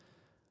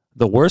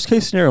 The worst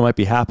case scenario might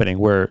be happening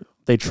where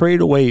they trade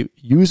away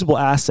usable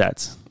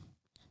assets,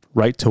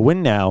 right, to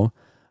win now.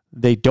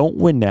 They don't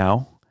win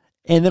now.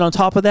 And then on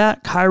top of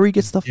that, Kyrie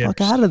gets the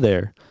fuck out of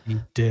there. He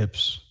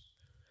dips.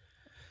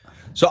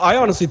 So I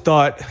honestly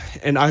thought,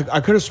 and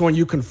I could have sworn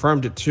you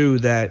confirmed it too,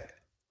 that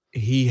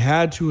he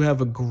had to have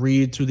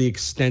agreed to the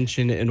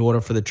extension in order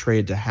for the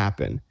trade to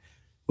happen,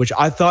 which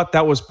I thought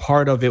that was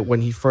part of it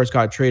when he first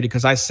got traded.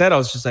 Because I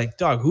was just like,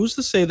 dog, who's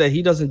to say that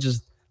he doesn't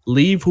just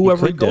leave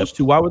whoever he goes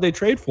to? Why would they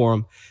trade for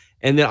him?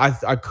 And then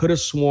I could have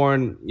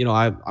sworn,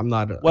 I'm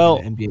not an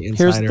NBA insider.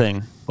 Here's the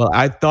thing. Well,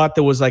 I thought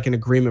there was an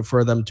agreement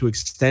for them to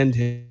extend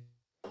him.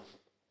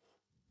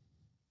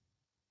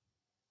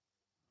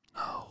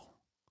 No.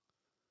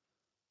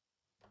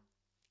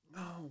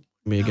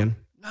 Me again?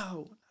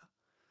 No.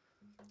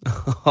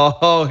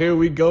 Oh, here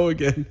we go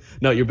again.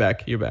 No, you're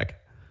back. You're back.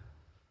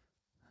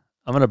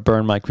 I'm going to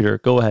burn my computer.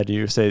 Go ahead.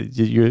 You say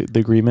the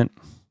agreement.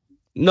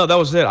 No, that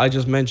was it. I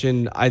just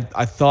mentioned I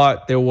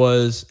thought there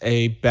was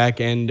a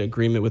back-end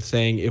agreement with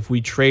saying if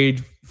we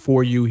trade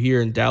for you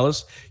here in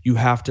Dallas, you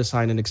have to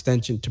sign an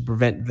extension to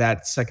prevent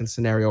that second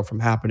scenario from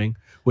happening,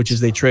 which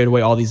is they trade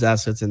away all these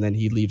assets and then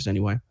he leaves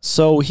anyway.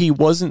 So he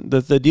wasn't,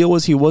 the deal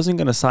was he wasn't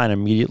going to sign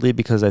immediately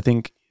because I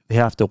think they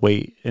have to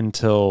wait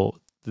until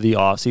the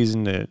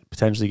offseason to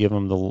potentially give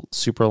him the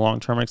super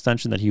long-term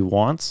extension that he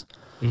wants.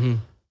 Mm-hmm.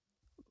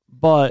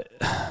 But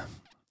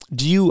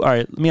all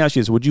right, let me ask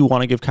you this. Would you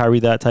want to give Kyrie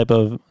that type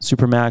of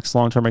supermax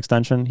long-term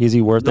extension? Is he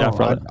worth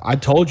that? I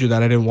told you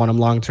that I didn't want him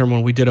long-term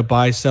when we did a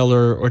buy, sell,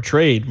 or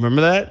trade.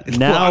 Remember that?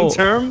 Now,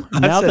 long-term?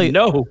 I said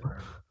no.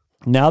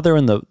 Now they're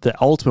in the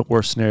ultimate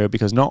worst scenario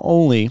because not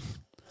only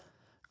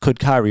could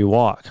Kyrie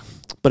walk,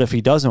 but if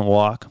he doesn't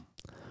walk,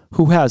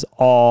 who has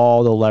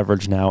all the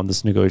leverage now in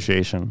this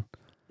negotiation?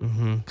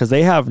 Because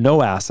they have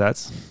no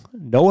assets.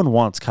 No one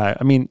wants Kyrie.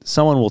 I mean,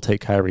 someone will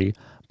take Kyrie,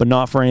 but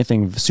not for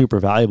anything super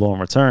valuable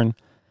in return.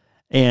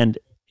 And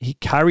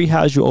Kyrie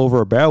has you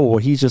over a barrel where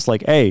he's just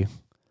like, hey,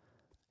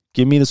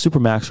 give me the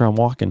supermax or I'm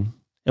walking.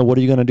 And what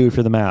are you going to do if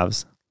you're the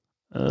Mavs?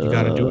 You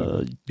got to do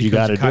it. You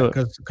got to do it.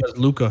 Because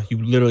Luka,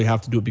 you literally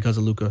have to do it because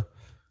of Luka.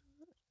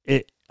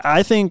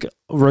 I think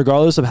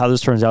regardless of how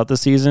this turns out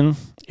this season,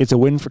 it's a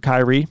win for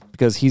Kyrie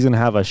because he's going to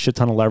have a shit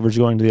ton of leverage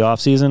going into the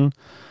offseason.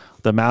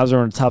 The Mavs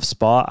are in a tough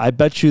spot. I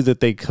bet you that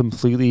they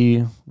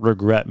completely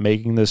regret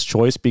making this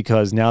choice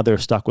because now they're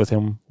stuck with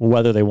him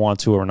whether they want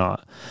to or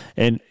not.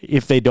 And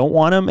if they don't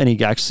want him and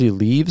he actually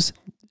leaves,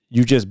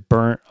 you just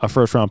burnt a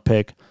first-round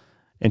pick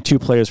and 2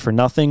 players for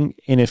nothing.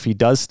 And if he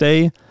does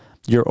stay,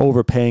 you're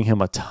overpaying him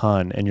a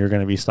ton and you're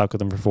going to be stuck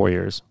with him for 4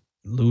 years.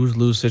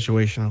 Lose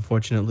situation,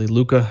 unfortunately.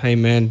 Luka, hey,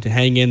 man,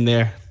 hang in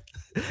there.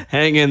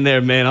 Hang in there,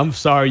 man. I'm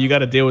sorry you got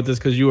to deal with this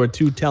because you are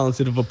too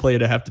talented of a player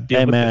to have to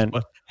deal with this.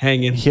 But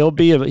hang in. He'll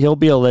be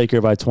a Laker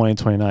by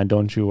 2029.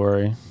 Don't you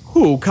worry.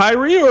 Who,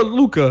 Kyrie or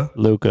Luka?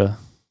 Luka.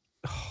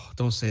 Oh,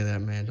 don't say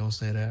that, man. Don't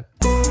say that.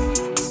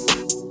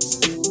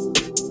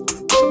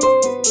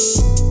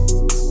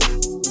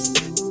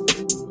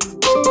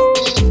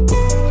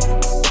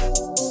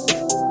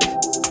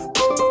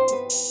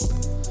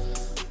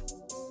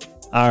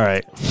 All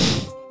right.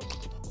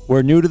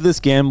 We're new to this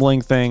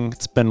gambling thing.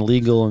 It's been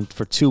legal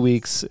for 2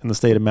 weeks in the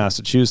state of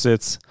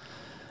Massachusetts.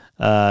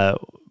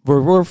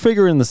 We're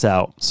figuring this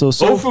out. So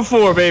 0 for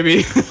 4,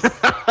 baby.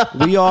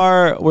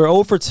 we're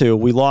 0 for 2.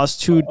 We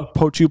lost two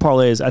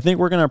parlays. I think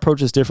we're going to approach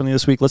this differently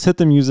this week. Let's hit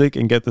the music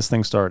and get this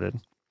thing started.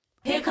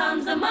 Here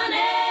comes the money.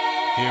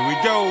 Here we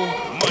go.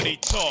 Money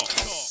talk.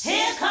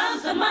 Here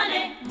comes the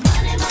money.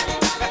 Money, money, money,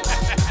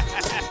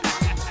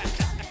 money.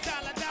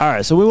 All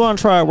right, so we're going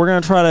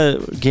to try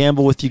to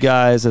gamble with you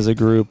guys as a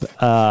group.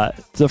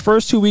 The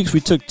first 2 weeks, we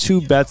took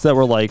 2 bets that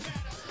were like,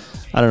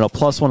 I don't know,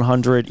 plus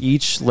 100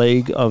 each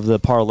leg of the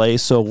parlay.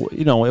 So,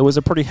 it was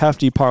a pretty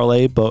hefty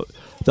parlay, but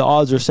the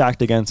odds are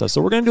stacked against us.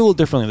 So we're going to do a little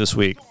differently this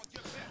week.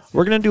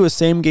 We're going to do a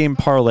same game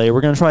parlay. We're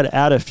going to try to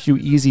add a few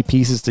easy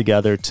pieces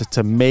together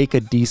to make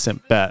a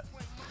decent bet.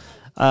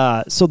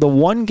 So the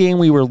one game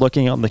we were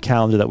looking on the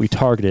calendar that we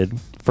targeted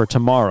for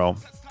tomorrow,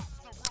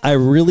 I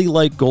really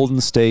like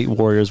Golden State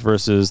Warriors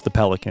versus the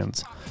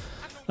Pelicans.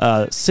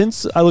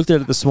 Since I looked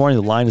at it this morning,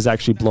 the line is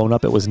actually blown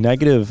up. It was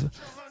negative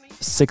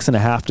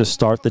 6.5 to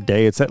start the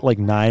day. It's at like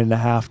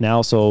 9.5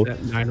 now. So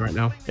At 9 right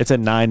now. It's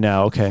at 9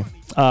 now. Okay.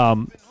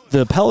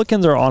 The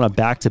Pelicans are on a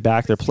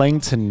back-to-back. They're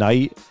playing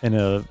tonight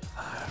in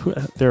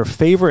they're a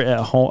favorite at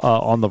home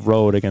on the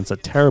road against a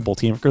terrible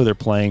team. They're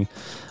playing.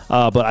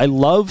 But I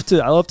love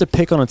to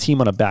pick on a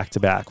team on a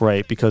back-to-back,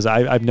 right? Because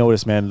I've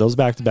noticed, man, those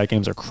back-to-back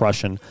games are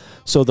crushing.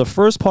 So the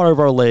first part of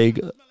our leg,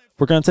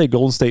 we're going to take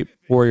Golden State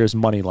Warriors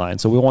money line.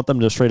 So we want them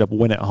to straight up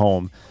win at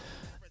home.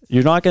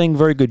 You're not getting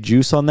very good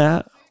juice on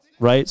that,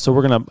 right? So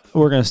we're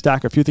gonna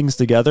stack a few things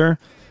together.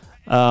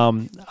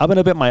 I'm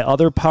gonna bet my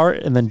other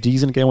part, and then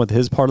D's gonna get in with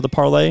his part of the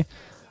parlay.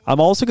 I'm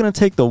also gonna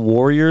take the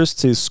Warriors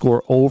to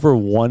score over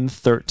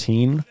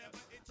 113.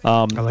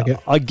 I like it.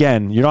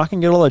 Again, you're not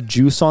gonna get a lot of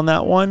juice on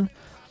that one.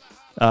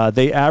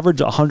 They average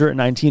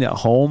 119 at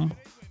home,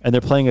 and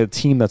they're playing a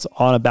team that's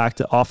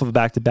off of a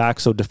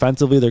back-to-back. So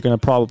defensively, they're going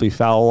to probably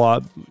foul a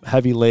lot,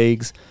 heavy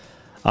legs.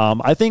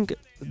 I think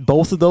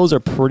both of those are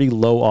pretty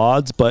low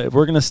odds, but if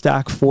we're going to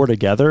stack 4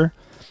 together,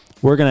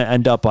 we're going to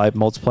end up by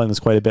multiplying this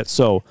quite a bit.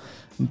 So,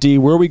 D,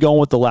 where are we going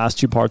with the last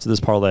 2 parts of this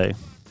parlay?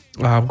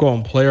 I'm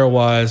going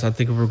player-wise. I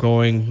think if we're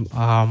going,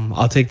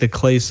 I'll take the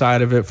Clay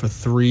side of it for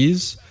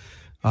threes.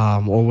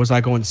 Or was I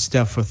going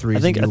Steph for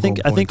threes?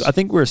 I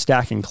think we're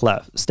stacking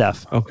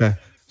Steph. Okay,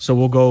 so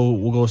we'll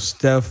go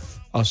Steph.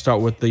 I'll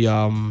start with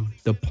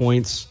the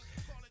points.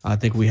 I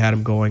think we had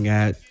him going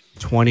at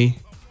 20.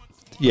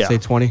 Yeah, say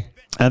 20.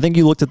 And I think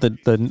you looked at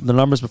the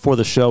numbers before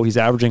the show. He's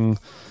averaging,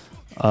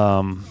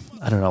 I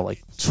don't know,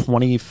 like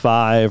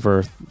 25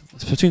 or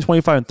between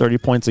 25 and 30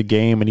 points a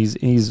game, and he's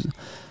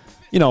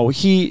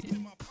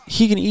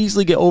he can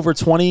easily get over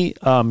 20.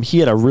 He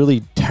had a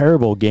really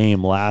terrible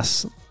game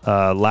last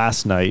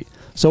night.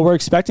 So we're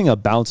expecting a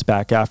bounce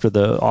back after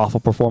the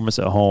awful performance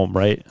at home,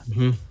 right?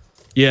 Mm-hmm.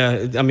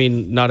 Yeah, I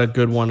mean, not a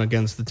good one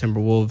against the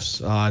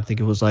Timberwolves. I think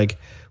it was like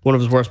one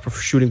of his worst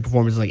shooting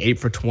performances, like 8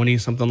 for 20,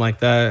 something like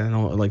that,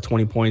 like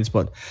 20 points,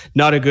 but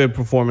not a good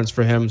performance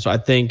for him. So I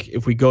think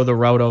if we go the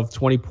route of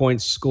 20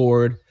 points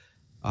scored,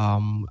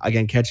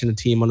 again, catching a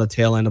team on the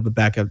tail end of the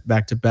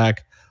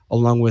back-to-back,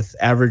 along with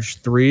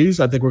average threes,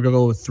 I think we're going to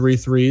go with 3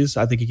 threes.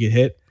 I think he could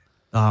hit.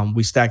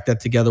 We stacked that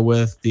together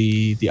with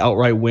the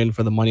outright win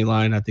for the money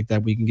line. I think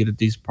that we can get a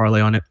decent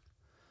parlay on it.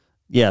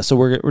 Yeah, so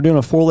we're doing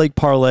a 4-leg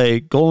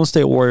parlay. Golden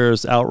State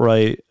Warriors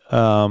outright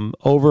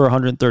over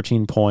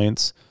 113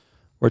 points.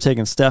 We're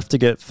taking Steph to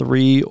get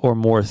 3 or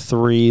more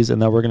threes, and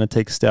then we're going to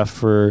take Steph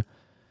for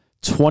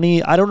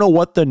 20. I don't know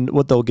what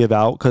they'll give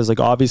out because,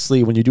 like,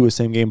 obviously when you do a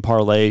same game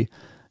parlay,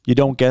 you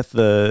don't get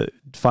the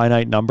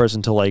finite numbers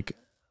until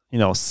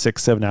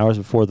 6-7 hours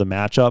before the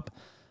matchup.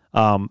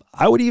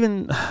 I would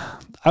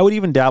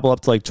even dabble up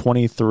to like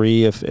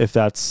 23 if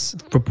that's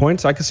for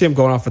points. I could see him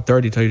going off for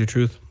 30. Tell you the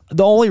truth.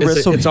 The only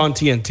risk it's on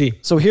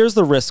TNT. So here's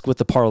the risk with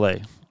the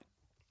parlay.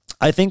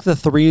 I think the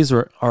threes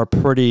are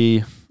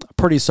pretty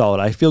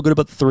solid. I feel good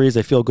about the threes.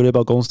 I feel good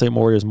about Golden State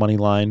Warriors money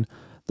line.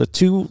 The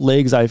 2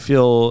 legs I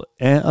feel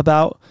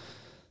about.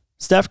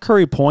 Steph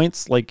Curry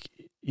points, like,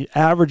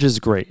 average is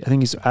great. I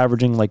think he's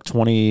averaging like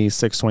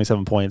 26,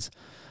 27 points.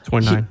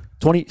 29.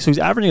 20. So he's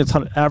averaging a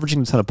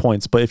ton of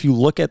points. But if you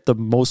look at the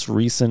most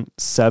recent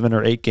 7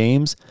 or 8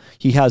 games,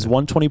 he has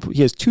 120.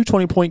 He has 2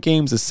 20-point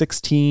games, a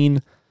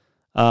 16.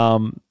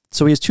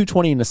 So he has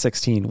 220 and a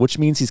 16, which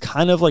means he's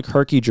kind of like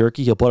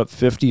herky-jerky. He'll put up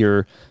 50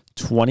 or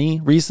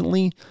 20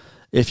 recently.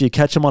 If you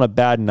catch him on a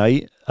bad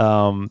night,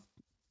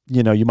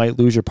 you might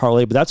lose your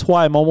parlay. But that's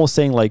why I'm almost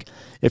saying, like,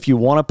 if you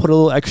want to put a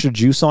little extra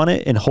juice on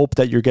it and hope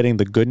that you're getting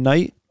the good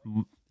night,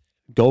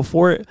 go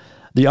for it.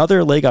 The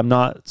other leg I'm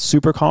not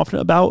super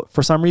confident about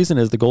for some reason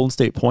is the Golden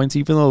State points,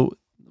 even though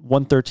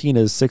 113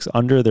 is 6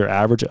 under their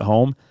average at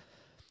home.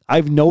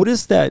 I've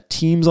noticed that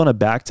teams on a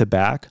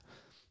back-to-back,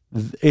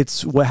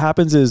 it's what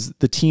happens is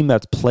the team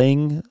that's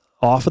playing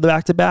off of the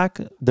back-to-back,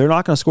 they're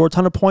not going to score a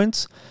ton of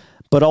points,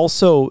 but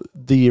also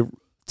the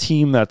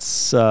team that's,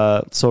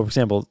 so for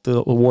example,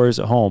 the Warriors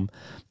at home,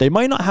 they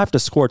might not have to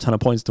score a ton of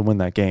points to win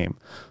that game.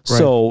 Right.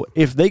 So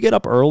if they get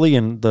up early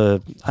and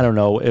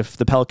if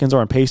the Pelicans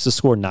are on pace to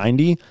score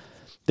 90,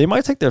 they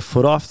might take their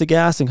foot off the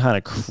gas and kind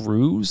of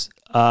cruise.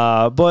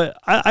 But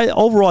I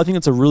overall, I think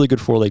it's a really good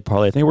 4-leg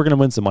parlay. I think we're going to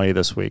win some money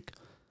this week.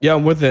 Yeah,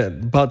 I'm with it.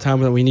 About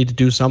time that we need to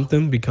do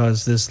something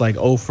because this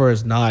offer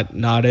is not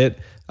it.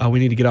 We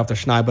need to get off the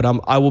schneid. But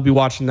I will be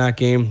watching that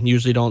game.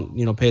 Usually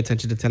don't pay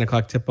attention to 10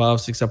 o'clock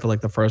tip-offs except for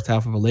like the first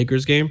half of a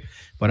Lakers game.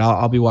 But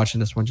I'll be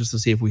watching this one just to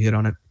see if we hit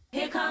on it.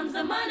 Here comes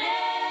the money.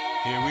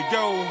 Here we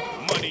go.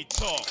 Money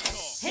talk.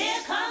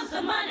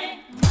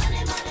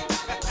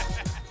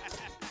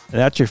 And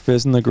that's your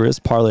Fizz and the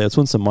Grizz parlay. Let's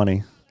win some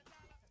money.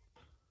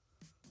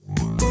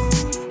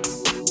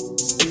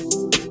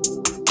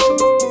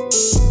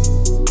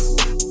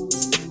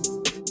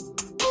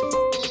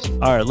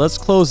 All right, let's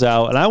close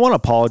out. And I want to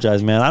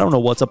apologize, man. I don't know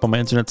what's up on my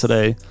internet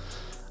today.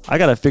 I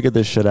got to figure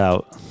this shit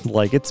out.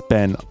 Like, it's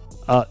been,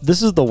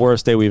 this is the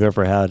worst day we've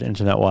ever had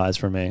internet-wise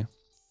for me.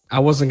 I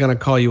wasn't going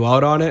to call you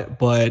out on it,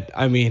 but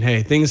I mean,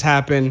 hey, things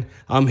happen.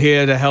 I'm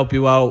here to help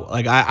you out.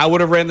 Like, I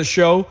would have ran the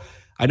show.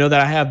 I know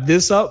that I have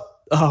this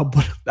up,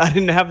 but I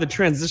didn't have the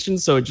transition,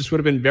 so it just would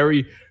have been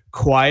very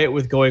quiet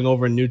with going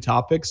over new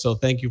topics. So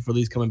thank you for at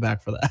least coming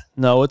back for that.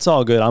 No, it's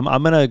all good. I'm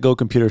going to go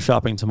computer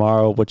shopping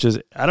tomorrow, which is,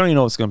 I don't even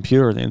know if it's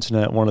computer or the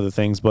internet, one of the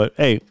things, but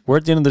hey, we're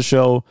at the end of the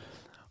show.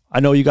 I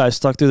know you guys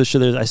stuck through the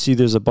show. I see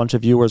there's a bunch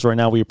of viewers right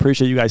now. We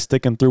appreciate you guys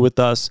sticking through with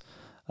us.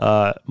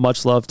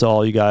 Much love to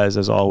all you guys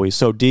as always.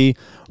 So D,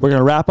 we're going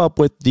to wrap up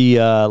with the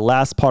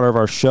last part of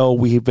our show.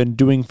 We've been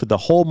doing for the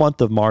whole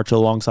month of March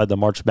alongside the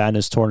March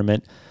Madness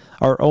tournament,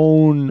 our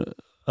own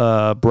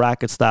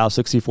bracket style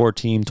 64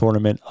 team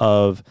tournament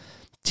of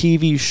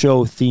TV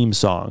show theme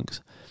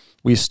songs.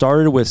 We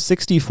started with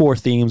 64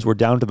 themes. We're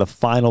down to the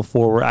final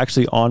 4. We're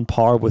actually on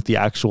par with the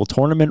actual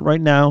tournament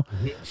right now.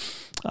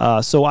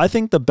 Mm-hmm. So I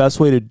think the best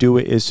way to do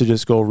it is to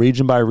just go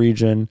region by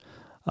region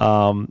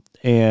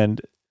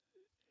and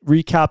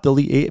recap the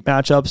Elite 8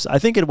 matchups. I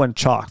think it went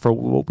chalk for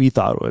what we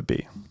thought it would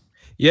be.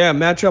 Yeah,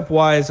 matchup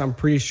wise, I'm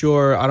pretty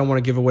sure. I don't want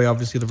to give away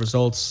obviously the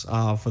results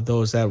for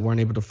those that weren't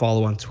able to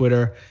follow on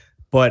Twitter.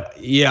 But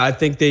yeah, I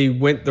think they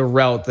went the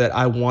route that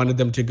I wanted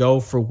them to go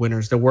for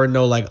winners. There were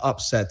no like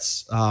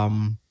upsets.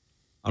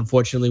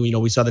 Unfortunately,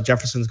 we saw the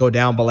Jeffersons go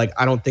down, but like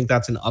I don't think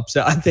that's an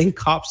upset. I think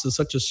Cops is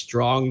such a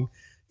strong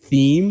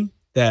theme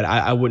that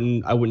I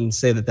wouldn't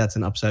say that that's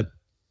an upset.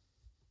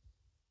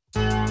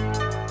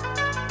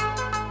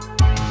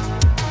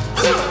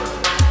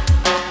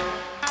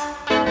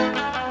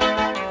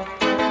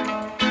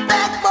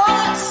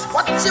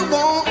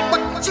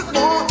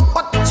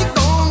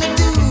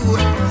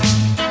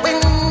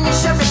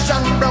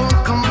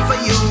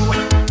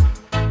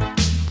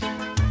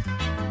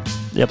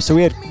 Yep,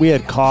 so we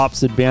had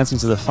Cops advancing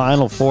to the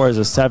Final Four as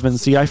a 7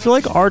 seed. I feel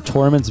like our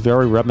tournament's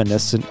very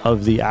reminiscent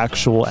of the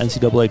actual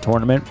NCAA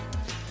tournament.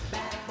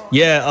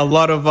 Yeah, a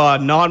lot of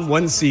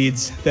non-1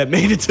 seeds that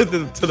made it to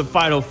the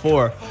Final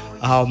Four.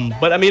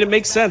 But I mean, it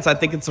makes sense. I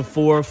think it's a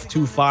 4,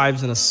 2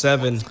 5s, and a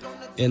 7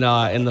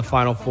 in the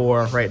Final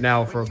Four right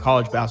now for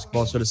college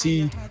basketball. So to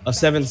see a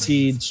 7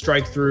 seed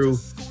strike through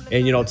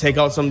and take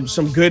out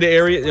some good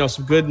area,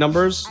 some good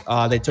numbers.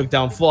 They took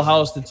down Full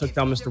House. They took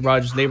down Mr.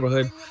 Rogers'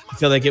 Neighborhood. I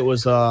feel like it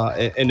was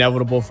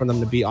inevitable for them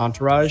to beat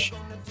Entourage.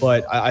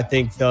 But I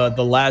think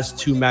the last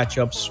 2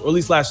 matchups, or at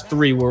least last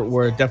 3,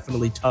 were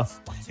definitely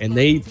tough, and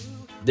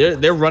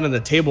they're running the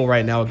table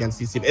right now against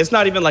these teams. It's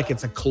not even like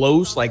it's a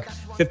close, like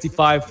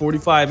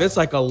 55-45. It's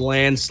like a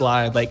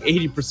landslide, like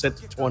 80%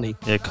 to 20.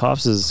 Yeah,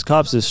 Cops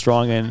is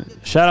strong, and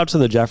shout out to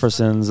the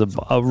Jeffersons,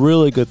 a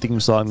really good theme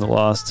song that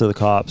lost to the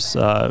Cops.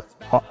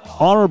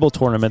 Honorable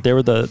tournament. They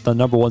were the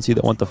number 1 seed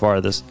that went the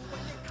farthest.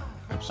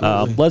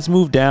 Let's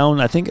move down.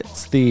 I think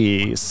it's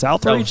the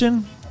South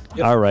region.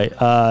 Yep. All right.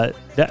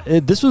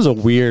 This was a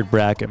weird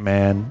bracket,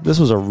 man. This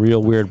was a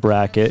real weird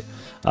bracket.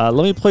 Let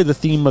me play the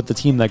theme of the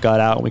team that got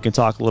out, and we can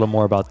talk a little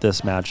more about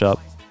this matchup.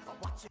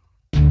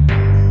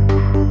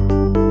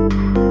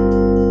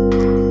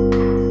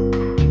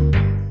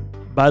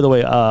 By the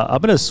way,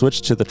 I'm going to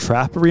switch to the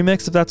Trap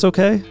remix, if that's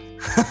okay.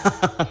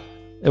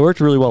 It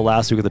worked really well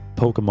last week with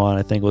the Pokemon.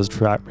 I think it was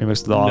Trap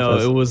remix to The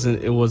Office. No, it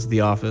wasn't. It was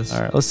The Office.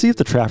 All right, let's see if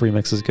the Trap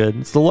remix is good.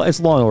 It's Law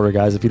and Order,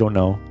 guys, if you don't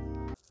know.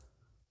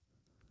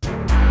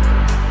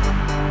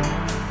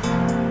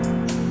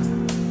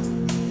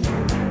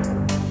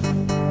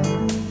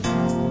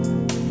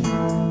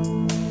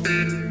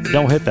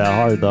 Don't hit that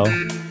hard, though.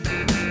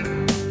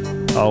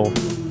 Oh,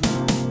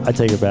 I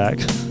take it back.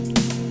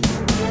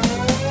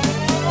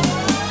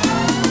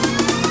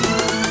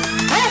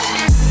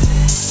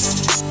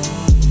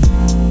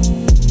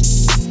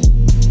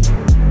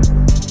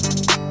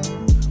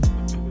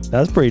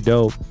 That's pretty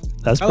dope.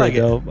 That's pretty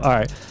dope. All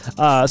right.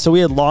 So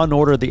we had Law and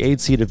Order, the 8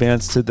 seed,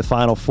 advance to the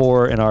Final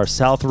Four in our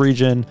South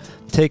region,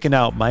 taking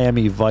out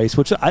Miami Vice,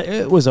 which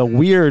it was a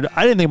weird.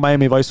 I didn't think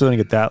Miami Vice was going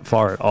to get that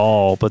far at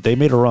all, but they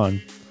made a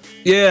run.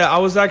 Yeah, I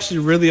was actually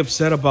really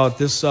upset about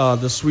this,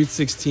 the Sweet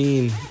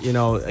 16.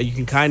 You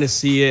can kind of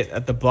see it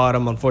at the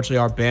bottom. Unfortunately,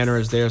 our banner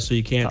is there, so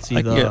you can't see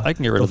I can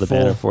get rid of the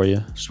banner for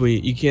you.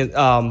 Sweet. You can't.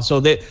 So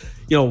that,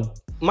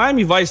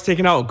 Miami Vice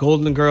taking out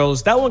Golden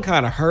Girls, that one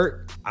kind of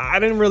hurt. I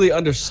didn't really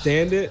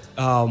understand it.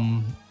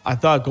 I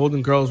thought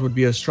Golden Girls would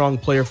be a strong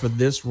player for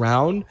this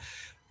round,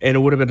 and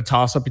it would have been a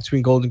toss-up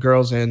between Golden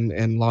Girls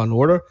and Law and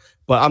Order.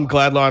 But I'm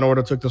glad Law and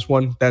Order took this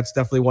one. That's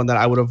definitely one that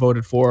I would have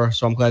voted for.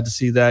 So I'm glad to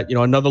see that.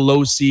 Another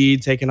low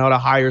seed taking out a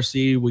higher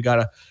seed. We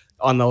got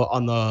on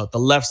the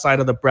left side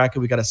of the bracket,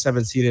 we got a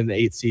 7 seed and an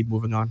 8 seed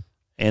moving on.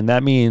 And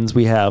that means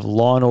we have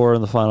Law and Order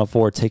in the Final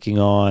Four taking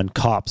on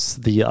Cops,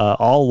 the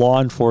all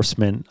law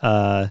enforcement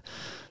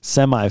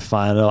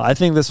semifinal. I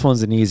think this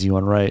one's an easy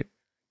one, right?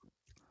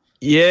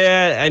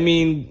 Yeah, I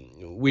mean,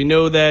 we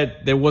know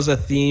that there was a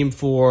theme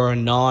for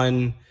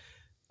non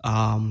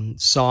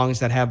songs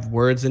that have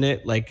words in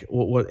it, like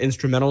what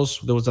instrumentals.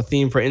 There was a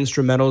theme for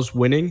instrumentals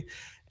winning,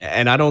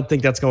 and I don't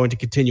think that's going to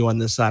continue on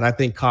this side. I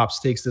think Cops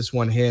takes this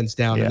one hands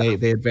down, Yeah.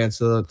 and they advance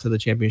to the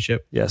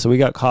championship. Yeah, so we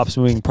got Cops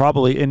moving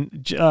probably.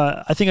 And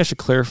I think I should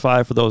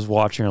clarify for those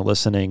watching or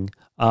listening,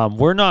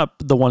 we're not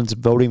the ones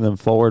voting them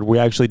forward. We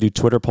actually do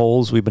Twitter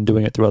polls. We've been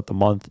doing it throughout the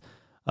month.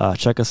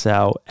 Check us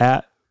out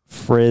at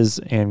Frizz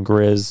and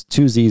Grizz,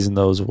 2 Z's in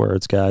those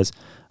words, guys.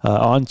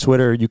 On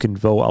Twitter, you can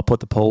vote. I'll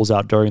put the polls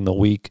out during the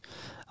week.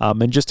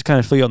 And just to kind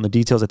of fill you on the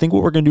details, I think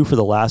what we're going to do for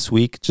the last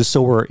week, just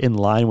so we're in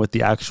line with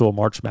the actual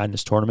March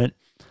Madness tournament,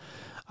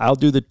 I'll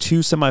do the 2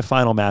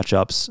 semifinal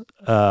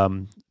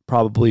matchups,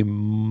 probably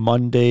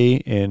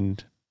Monday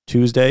and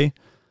Tuesday.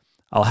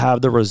 I'll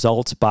have the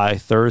results by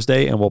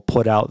Thursday, and we'll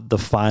put out the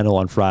final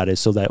on Friday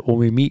so that when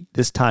we meet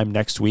this time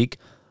next week,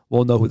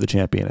 we'll know who the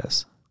champion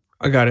is.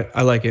 I got it.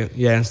 I like it.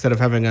 Yeah, instead of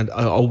having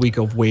a week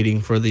of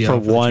waiting for the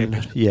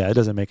one. Yeah, it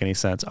doesn't make any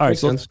sense. All right,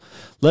 so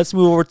let's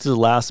move over to the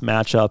last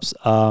matchups.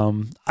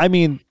 I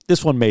mean,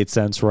 this one made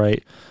sense,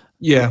 right?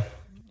 Yeah,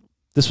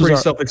 this was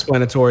pretty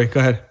self-explanatory.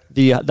 Go ahead.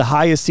 The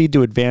highest seed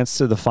to advance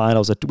to the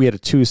finals. We had a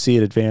 2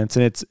 seed advance,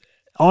 and it's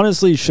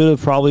honestly should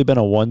have probably been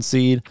a 1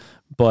 seed,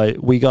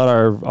 but we got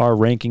our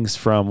rankings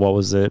from what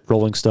was it,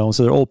 Rolling Stone?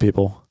 So they're old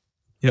people.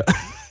 Yeah,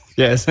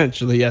 yeah,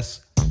 essentially,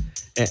 yes.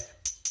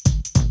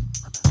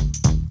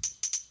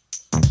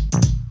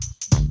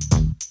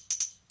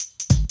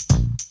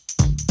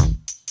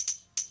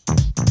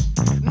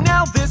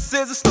 Now this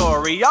is a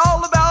story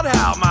all about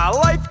how my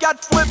life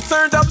got flipped,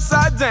 turned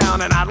upside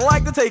down, and I'd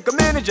like to take a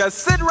minute, just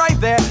sit right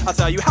there. I'll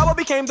tell you how I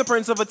became the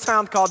prince of a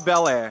town called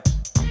Bel Air.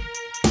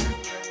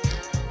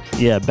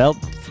 Yeah,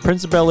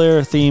 Prince of Bel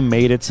Air theme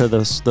made it to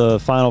the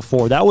Final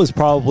Four. That was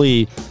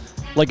probably,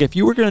 like, if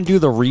you were going to do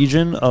the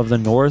region of the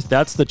North,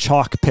 that's the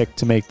chalk pick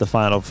to make the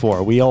Final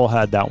Four. We all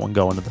had that one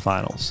going to the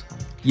finals.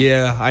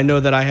 Yeah, I know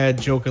that I had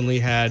jokingly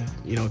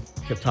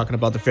kept talking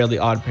about the Fairly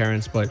Odd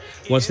Parents, but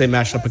once they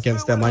matched up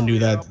against them, I knew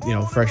that,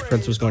 Fresh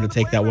Prince was going to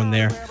take that one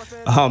there.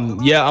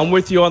 Yeah, I'm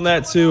with you on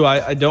that too.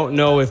 I don't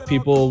know if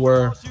people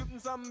were,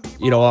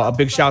 a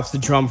big shouts to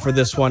Drum for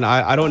this one.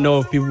 I don't know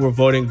if people were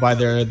voting by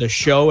the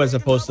show as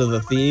opposed to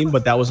the theme,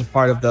 but that was a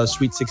part of the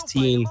Sweet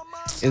 16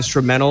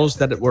 instrumentals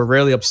that were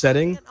really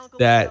upsetting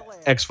that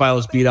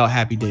X-Files beat out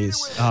Happy Days.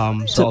 So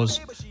I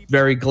was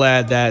very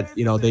glad that,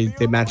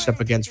 they matched up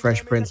against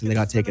Fresh Prince and they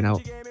got taken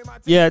out.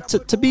 Yeah,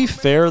 to be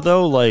fair,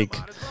 though, like,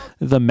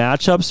 the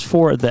matchups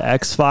for the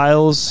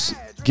X-Files,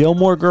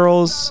 Gilmore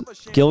Girls,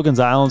 Gilligan's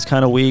Island's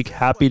kind of weak,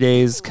 Happy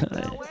Days,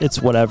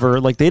 it's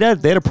whatever. Like, they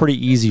had a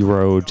pretty easy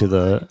road to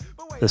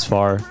this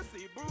far.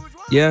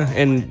 Yeah,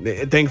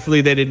 and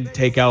thankfully they didn't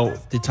take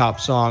out the top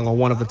song or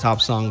one of the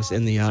top songs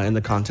in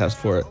the contest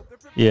for it.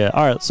 Yeah,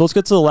 all right, so let's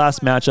get to the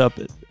last matchup.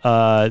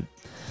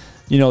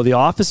 The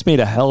Office made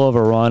a hell of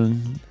a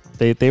run.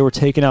 They were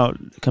taking out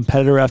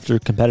competitor after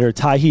competitor.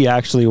 Tahi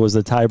actually was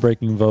the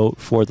tie-breaking vote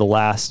for the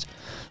last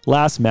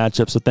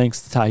matchup, so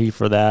thanks to Tahi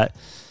for that.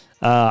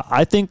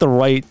 I think the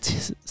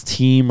right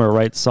team or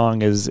right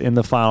song is in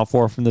the Final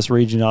Four from this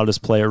region. I'll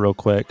just play it real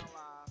quick.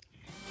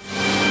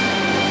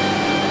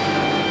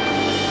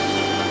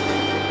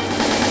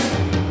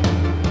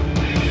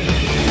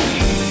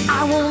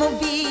 I wanna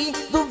be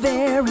the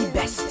very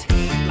best,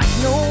 like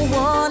no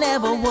one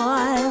ever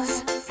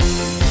was.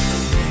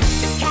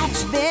 To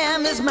catch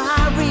them is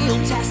my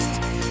real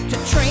test. To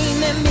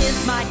train them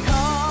is my cause.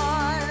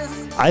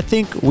 I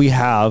think we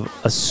have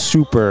a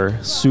super,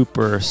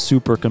 super,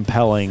 super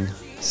compelling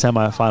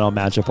semifinal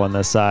matchup on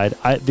this side.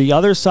 The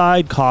other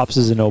side, Cops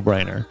is a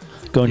no-brainer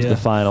going to the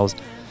finals.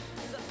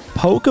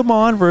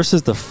 Pokemon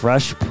versus the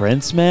Fresh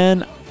Prince,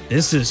 man.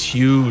 This is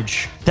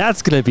huge.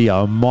 That's going to be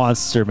a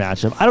monster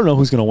matchup. I don't know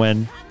who's going to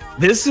win.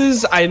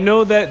 I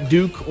know that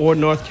Duke or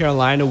North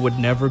Carolina would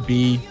never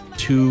be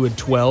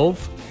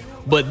 2-12,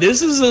 but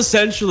this is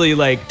essentially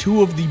like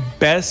two of the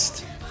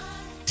best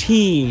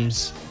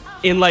teams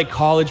in like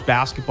college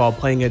basketball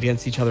playing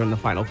against each other in the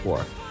Final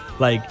Four.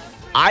 Like,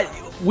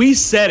 we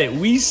said it.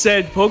 We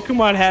said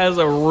Pokemon has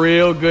a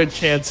real good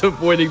chance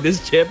of winning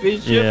this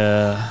championship.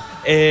 Yeah.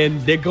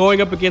 And they're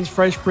going up against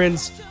Fresh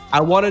Prince.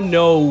 I want to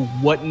know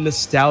what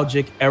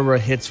nostalgic era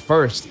hits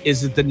first.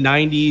 Is it the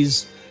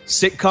 90s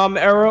sitcom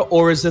era,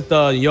 or is it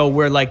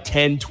we're like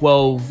 10,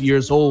 12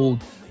 years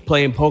old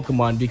playing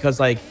Pokemon? Because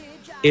like,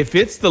 if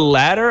it's the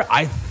latter,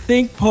 I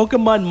think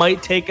Pokemon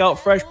might take out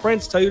Fresh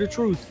Prince, tell you the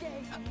truth.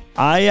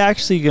 I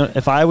actually,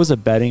 if I was a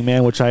betting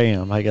man, which I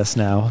am, I guess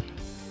now,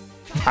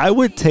 I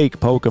would take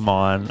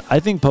Pokemon. I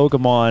think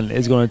Pokemon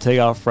is going to take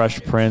out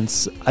Fresh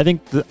Prince. All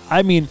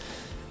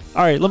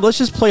right, let's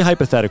just play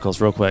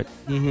hypotheticals real quick.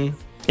 Mm-hmm.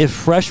 If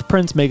Fresh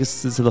Prince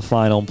makes it to the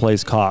final and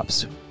plays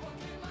Cops,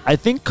 I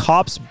think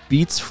Cops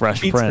beats Fresh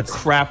Prince. Beats the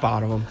crap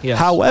out of him. Yes.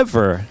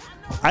 However,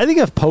 I think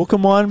if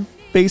Pokemon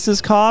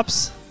faces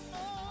Cops,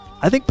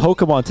 I think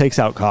Pokemon takes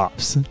out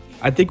Cops.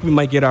 I think we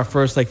might get our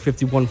first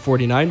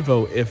 51-49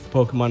 vote if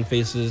Pokemon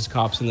faces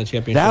Cops in the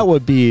championship. That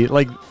would be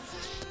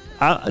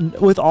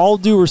with all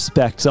due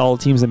respect to all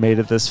the teams that made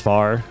it this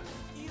far,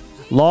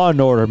 Law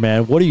and Order,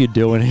 man, what are you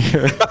doing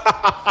here?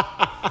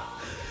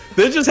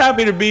 They're just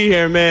happy to be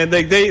here, man.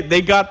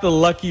 They got the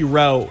lucky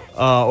route,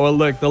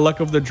 the luck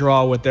of the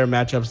draw with their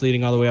matchups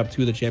leading all the way up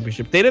to the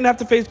championship. They didn't have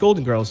to face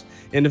Golden Girls,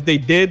 and if they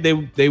did,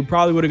 they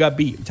probably would have got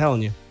beat. I'm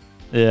telling you.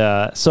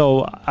 Yeah.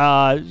 So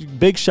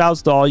big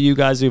shouts to all you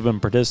guys who've been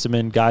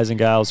participating, guys and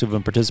gals who've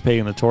been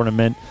participating in the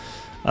tournament.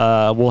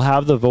 We'll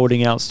have the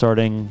voting out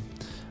starting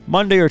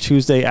Monday or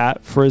Tuesday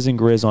at Frizz and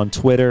Grizz on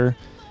Twitter.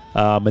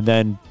 And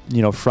then,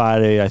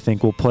 Friday, I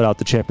think we'll put out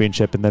the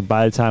championship. And then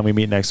by the time we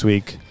meet next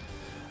week,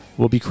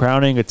 we'll be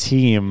crowning a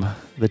team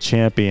the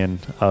champion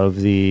of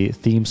the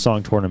theme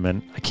song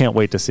tournament. I can't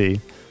wait to see.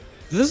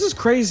 This is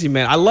crazy,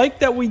 man. I like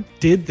that we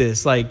did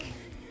this. Like,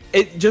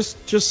 it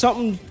just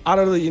something out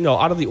of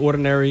the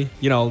ordinary,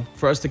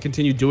 for us to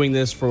continue doing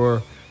this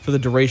for the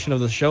duration of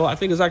the show. I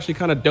think is actually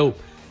kind of dope.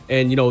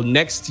 And,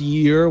 next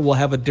year we'll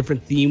have a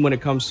different theme when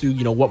it comes to,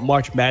 what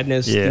March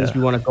Madness things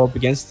we want to go up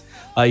against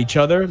each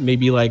other.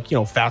 Maybe like,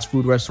 fast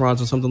food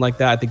restaurants or something like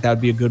that. I think that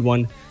would be a good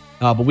one.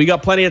 But we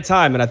got plenty of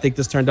time, and I think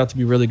this turned out to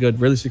be really good,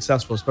 really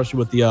successful, especially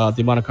with the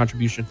amount of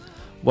contribution.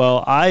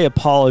 Well, I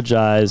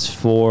apologize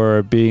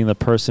for being the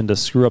person to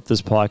screw up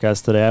this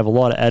podcast today. I have a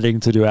lot of editing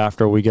to do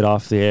after we get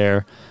off the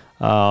air.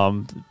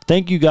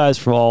 Thank you guys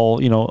for all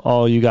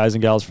you guys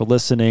and gals for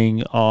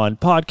listening on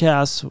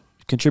podcasts,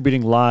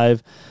 contributing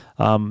live.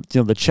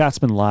 The chat's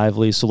been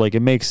lively, so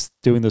it makes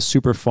doing this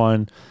super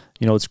fun.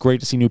 It's great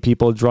to see new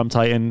people. Drum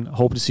Titan,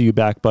 hope to see you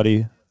back,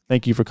 buddy.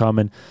 Thank you for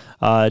coming.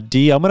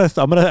 D, I'm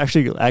gonna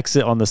actually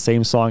exit on the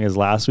same song as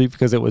last week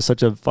because it was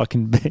such a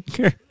fucking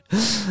banger.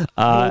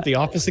 The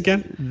Office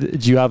again?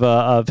 Do you have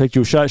a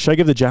picture? Should I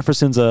give the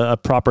Jeffersons a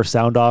proper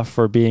sound off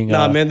for being?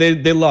 Nah, man,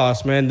 they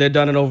lost, man. They're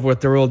done and over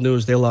with. They're old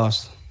news. They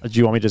lost. Do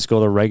you want me to just go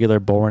the regular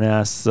boring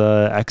ass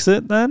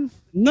exit then?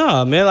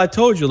 No, man. I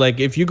told you,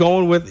 if you're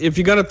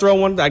gonna throw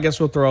one, I guess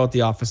we'll throw out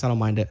The Office. I don't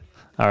mind it.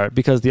 All right,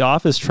 because the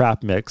Office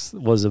trap mix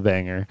was a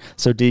banger.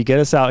 So D, get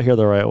us out here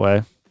the right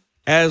way.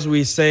 As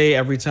we say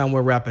every time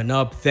we're wrapping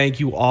up, thank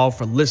you all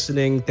for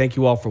listening. Thank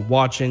you all for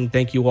watching.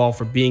 Thank you all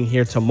for being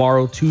here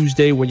tomorrow,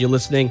 Tuesday, when you're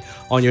listening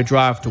on your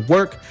drive to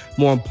work.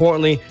 More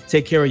importantly,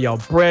 take care of y'all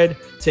bread.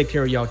 Take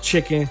care of y'all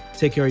chicken.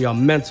 Take care of y'all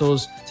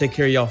mentals. Take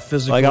care of y'all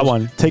physicals. I got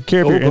one. Take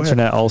care of your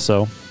internet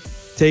also.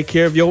 Take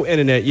care of your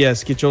internet.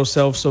 Yes, get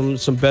yourself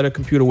some better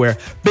computer wear.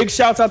 Big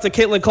shouts out to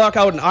Caitlin Clark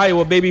out in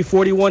Iowa, baby.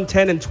 41,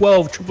 10, and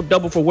 12. Triple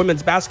double for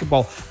women's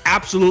basketball.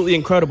 Absolutely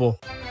incredible.